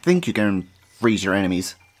 I think you can freeze your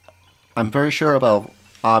enemies. I'm very sure about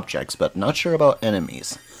objects, but not sure about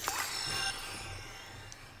enemies.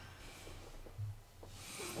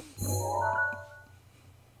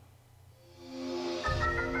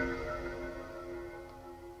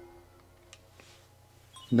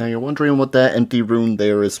 Now you're wondering what that empty room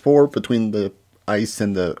there is for between the ice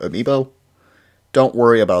and the amiibo? Don't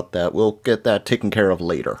worry about that. We'll get that taken care of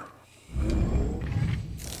later.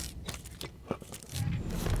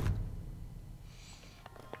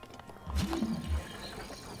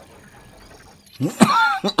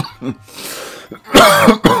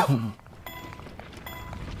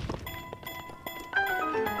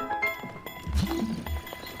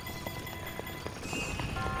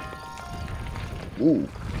 Ooh.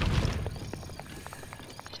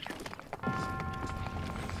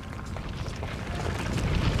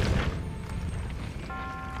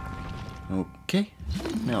 Okay,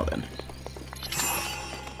 now then.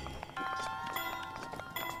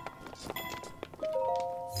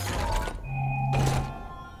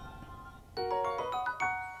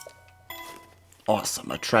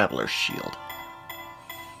 Awesome, a traveler's shield.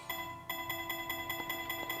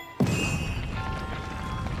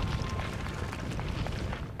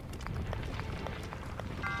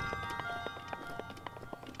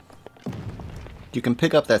 You can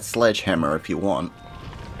pick up that sledgehammer if you want.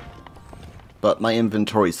 But my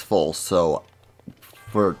inventory's full, so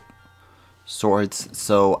for swords,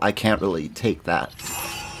 so I can't really take that.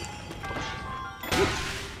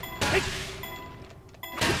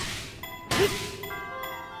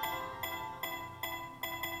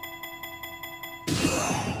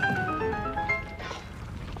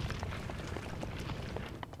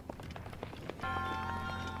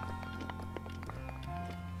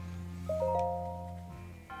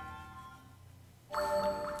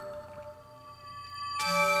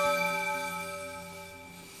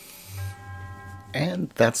 And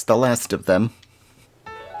that's the last of them.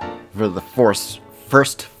 For the first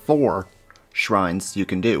 4 shrines you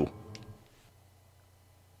can do.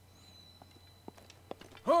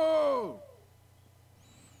 Ho!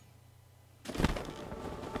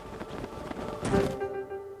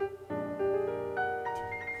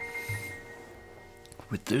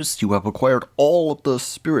 With this, you have acquired all of the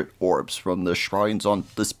spirit orbs from the shrines on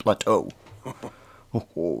this plateau.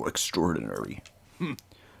 Oh, extraordinary.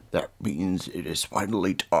 That means it is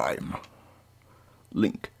finally time.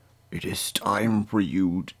 Link, it is time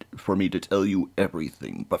for me to tell you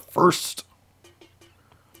everything. But first,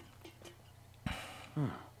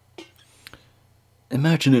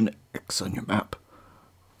 imagine an X on your map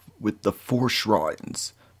with the 4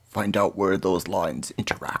 shrines. Find out where those lines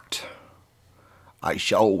interact. I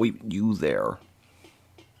shall await you there.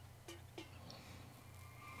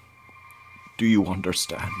 Do you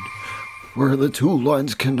understand? Where the 2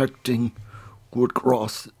 lines connecting would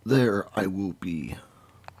cross, there I will be.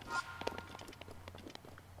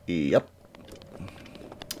 Yep.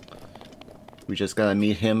 We just gotta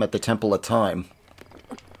meet him at the Temple of Time.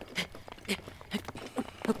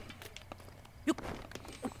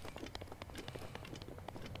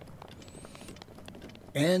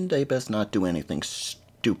 And I best not do anything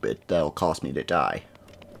stupid that'll cause me to die.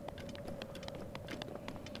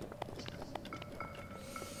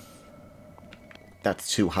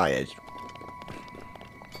 That's too high.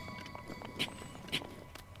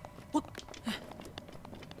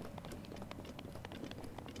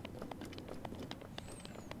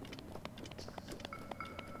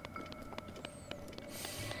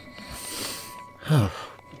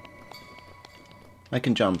 I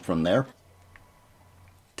can jump from there.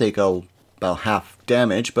 Take about half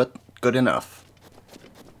damage, but good enough.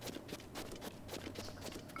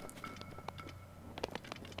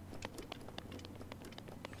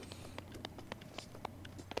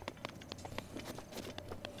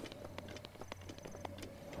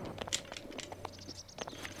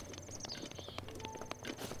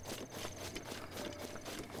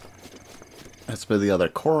 As for the other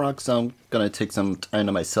Koroks, I'm gonna take some time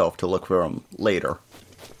to myself to look for them later.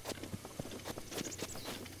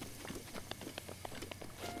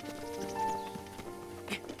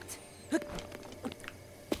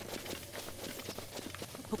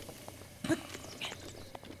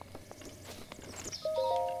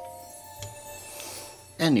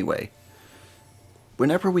 Anyway,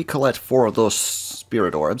 whenever we collect 4 of those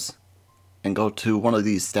spirit orbs and go to one of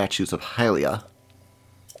these statues of Hylia,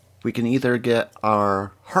 we can either get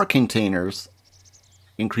our heart containers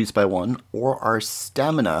increased by 1 or our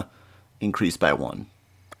stamina increased by 1.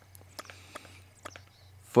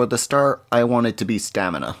 For the start, I want it to be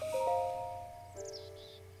stamina.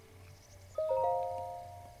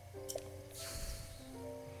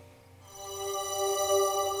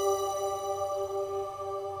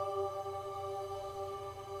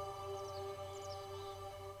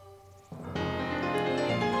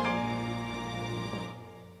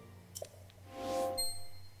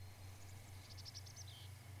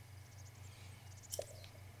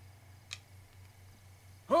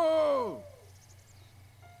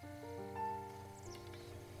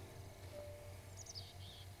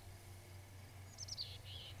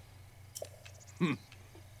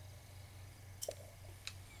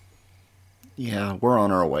 Yeah, we're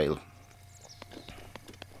on our way.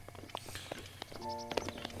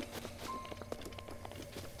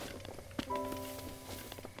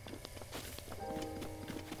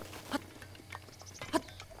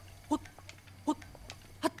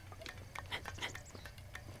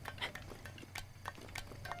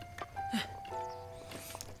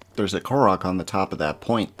 There's a Korok on the top of that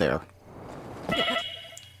point there.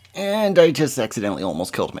 And I just accidentally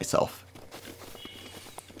almost killed myself.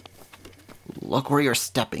 Look where you're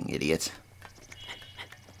stepping, idiot.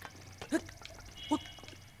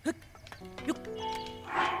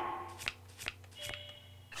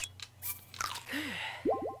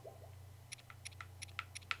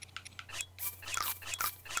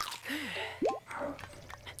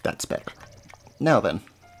 That's better. Now then.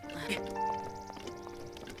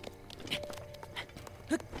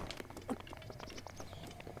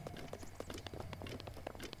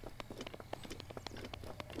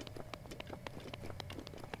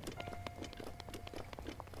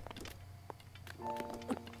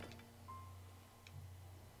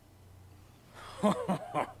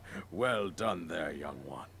 Well done there, young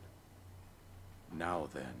one. Now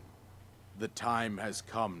then, the time has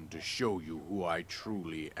come to show you who I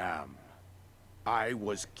truly am. I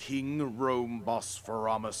was King Rome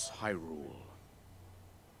Bosphoramos Hyrule.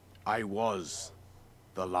 I was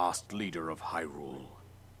the last leader of Hyrule,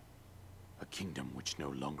 a kingdom which no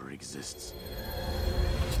longer exists.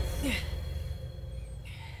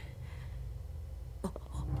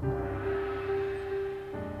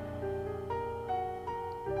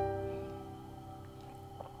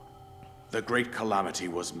 The Great Calamity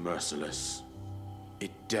was merciless.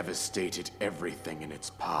 It devastated everything in its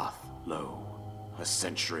path, lo, a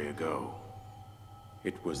century ago.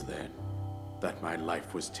 It was then that my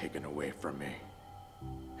life was taken away from me.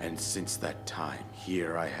 And since that time,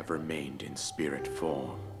 here I have remained in spirit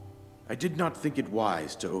form. I did not think it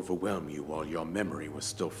wise to overwhelm you while your memory was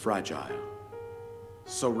still fragile.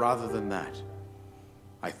 So rather than that,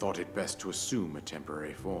 I thought it best to assume a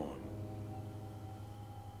temporary form.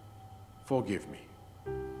 Forgive me.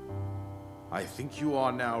 I think you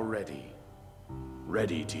are now ready.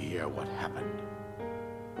 Ready to hear what happened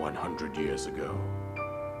 100 years ago.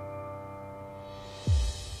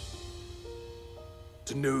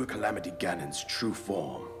 To know Calamity Ganon's true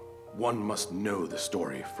form, one must know the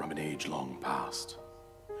story from an age long past.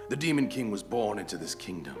 The Demon King was born into this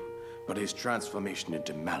kingdom, but his transformation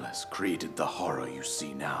into malice created the horror you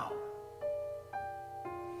see now.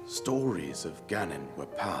 Stories of Ganon were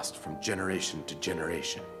passed from generation to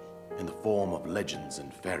generation in the form of legends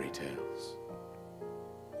and fairy tales.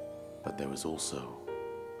 But there was also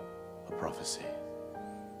a prophecy.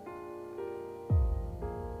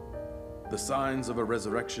 The signs of a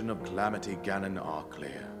resurrection of Calamity Ganon are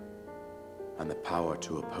clear, and the power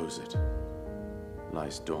to oppose it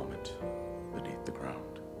lies dormant beneath the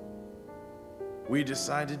ground. We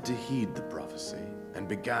decided to heed the prophecy and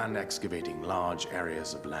began excavating large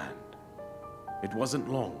areas of land. It wasn't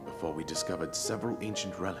long before we discovered several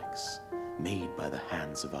ancient relics made by the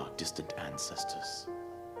hands of our distant ancestors.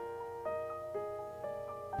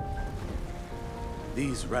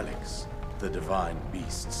 These relics, the divine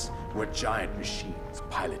beasts, were giant machines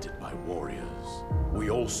piloted by warriors. We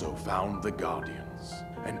also found the Guardians,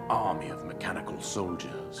 an army of mechanical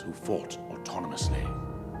soldiers who fought autonomously.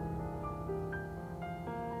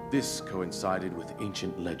 This coincided with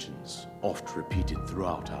ancient legends, oft repeated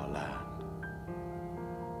throughout our land.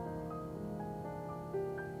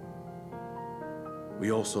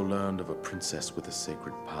 We also learned of a princess with a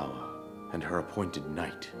sacred power, and her appointed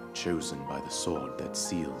knight, chosen by the sword that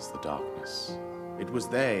seals the darkness. It was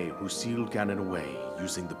they who sealed Ganon away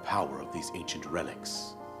using the power of these ancient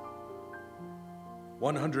relics.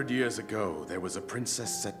 100 years ago, there was a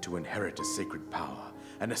princess set to inherit a sacred power,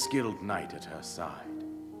 and a skilled knight at her side.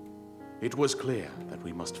 It was clear that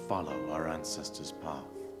we must follow our ancestors' path.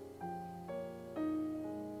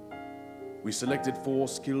 We selected 4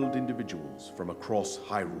 skilled individuals from across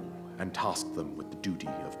Hyrule and tasked them with the duty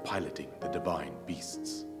of piloting the divine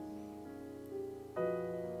beasts.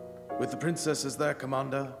 With the princess as their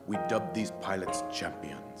commander, we dubbed these pilots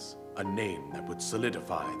champions, a name that would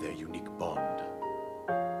solidify their unique bond.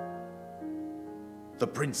 The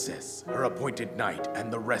princess, her appointed knight,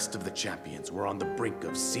 and the rest of the champions were on the brink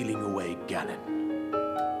of sealing away Ganon.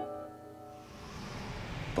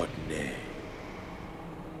 But nay.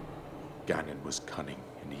 Ganon was cunning,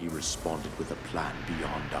 and he responded with a plan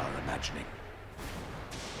beyond our imagining.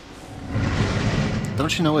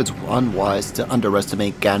 Don't you know it's unwise to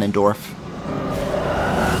underestimate Ganondorf?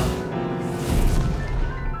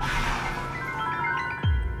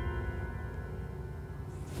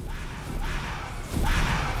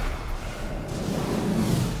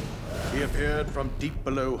 He appeared from deep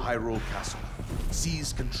below Hyrule Castle,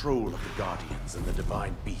 seized control of the Guardians and the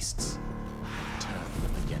divine beasts, and turned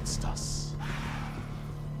them against us.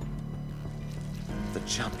 The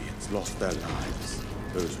champions lost their lives,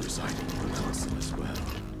 those residing in the castle as well.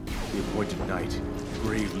 The appointed knight,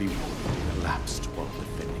 gravely wounded, collapsed while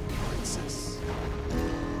defending the princess.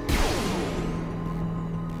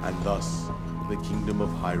 And thus, the kingdom of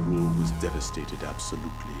Hyrule was devastated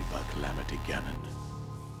absolutely by Calamity Ganon.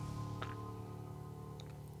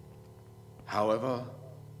 However,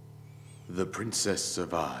 the princess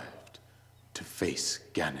survived to face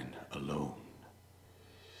Ganon alone.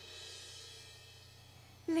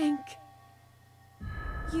 Link,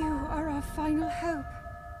 you are our final hope.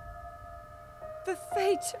 The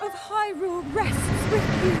fate of Hyrule rests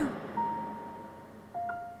with you.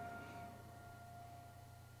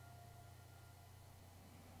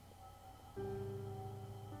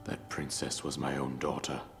 That princess was my own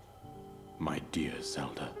daughter, my dear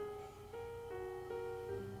Zelda.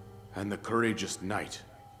 And the courageous knight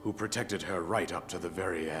who protected her right up to the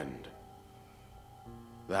very end.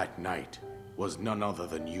 That knight was none other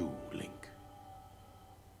than you, Link.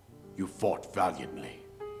 You fought valiantly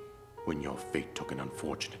when your fate took an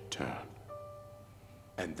unfortunate turn.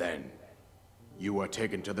 And then, you were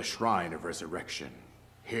taken to the Shrine of Resurrection.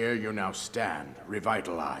 Here you now stand,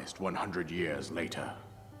 revitalized 100 years later.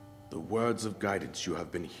 The words of guidance you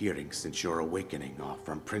have been hearing since your awakening are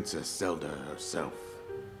from Princess Zelda herself.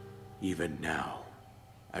 Even now,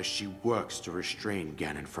 as she works to restrain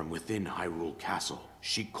Ganon from within Hyrule Castle,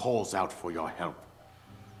 she calls out for your help.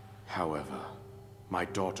 However, my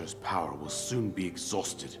daughter's power will soon be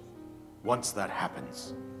exhausted. Once that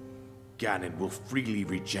happens, Ganon will freely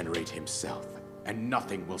regenerate himself, and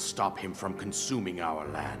nothing will stop him from consuming our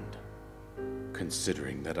land.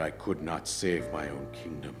 Considering that I could not save my own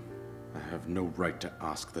kingdom, I have no right to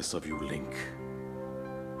ask this of you, Link.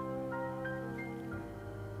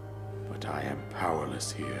 But I am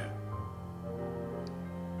powerless here.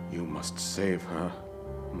 You must save her,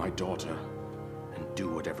 my daughter, and do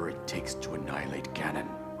whatever it takes to annihilate Ganon.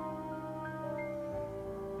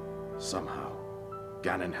 Somehow,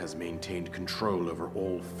 Ganon has maintained control over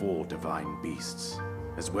all 4 divine beasts,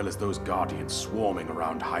 as well as those guardians swarming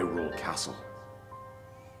around Hyrule Castle.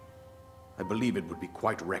 I believe it would be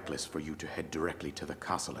quite reckless for you to head directly to the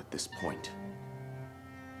castle at this point.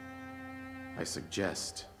 I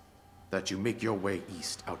suggest that you make your way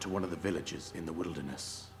east out to one of the villages in the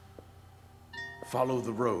wilderness. Follow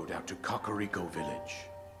the road out to Kakariko Village.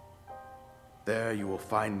 There you will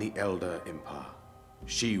find the Elder Impa.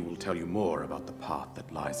 She will tell you more about the path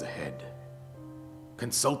that lies ahead.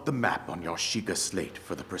 Consult the map on your Sheikah slate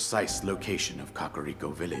for the precise location of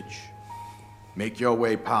Kakariko Village. Make your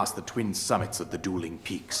way past the twin summits of the dueling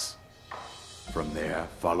peaks. From there,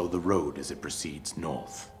 follow the road as it proceeds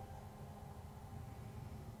north.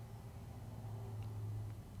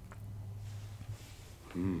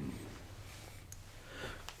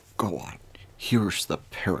 Go on. Here's the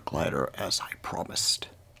paraglider as I promised.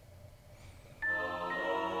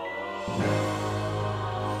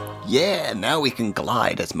 Yeah, now we can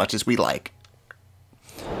glide as much as we like.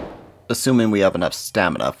 Assuming we have enough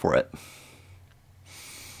stamina for it.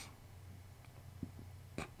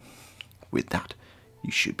 With that,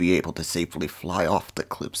 you should be able to safely fly off the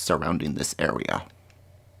cliffs surrounding this area.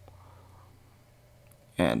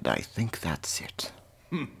 And I think that's it.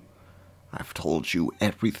 I've told you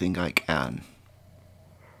everything I can.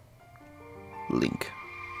 Link,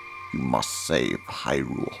 you must save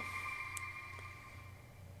Hyrule.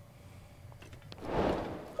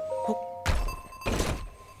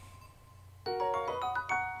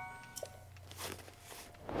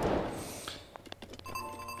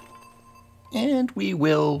 And we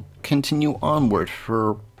will continue onward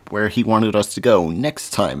for where he wanted us to go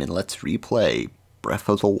next time in Let's Replay Breath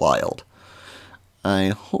of the Wild. I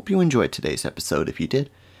hope you enjoyed today's episode. If you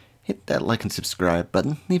did, hit that like and subscribe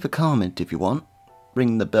button, leave a comment if you want,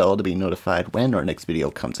 ring the bell to be notified when our next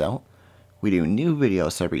video comes out. We do new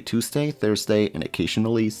videos every Tuesday, Thursday, and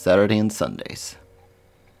occasionally Saturday and Sundays.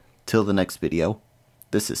 Till the next video,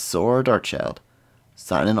 this is Saur Darkchylde,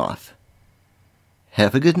 signing off.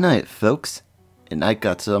 Have a good night, folks, and I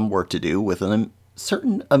got some work to do with a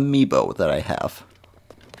certain amiibo that I have.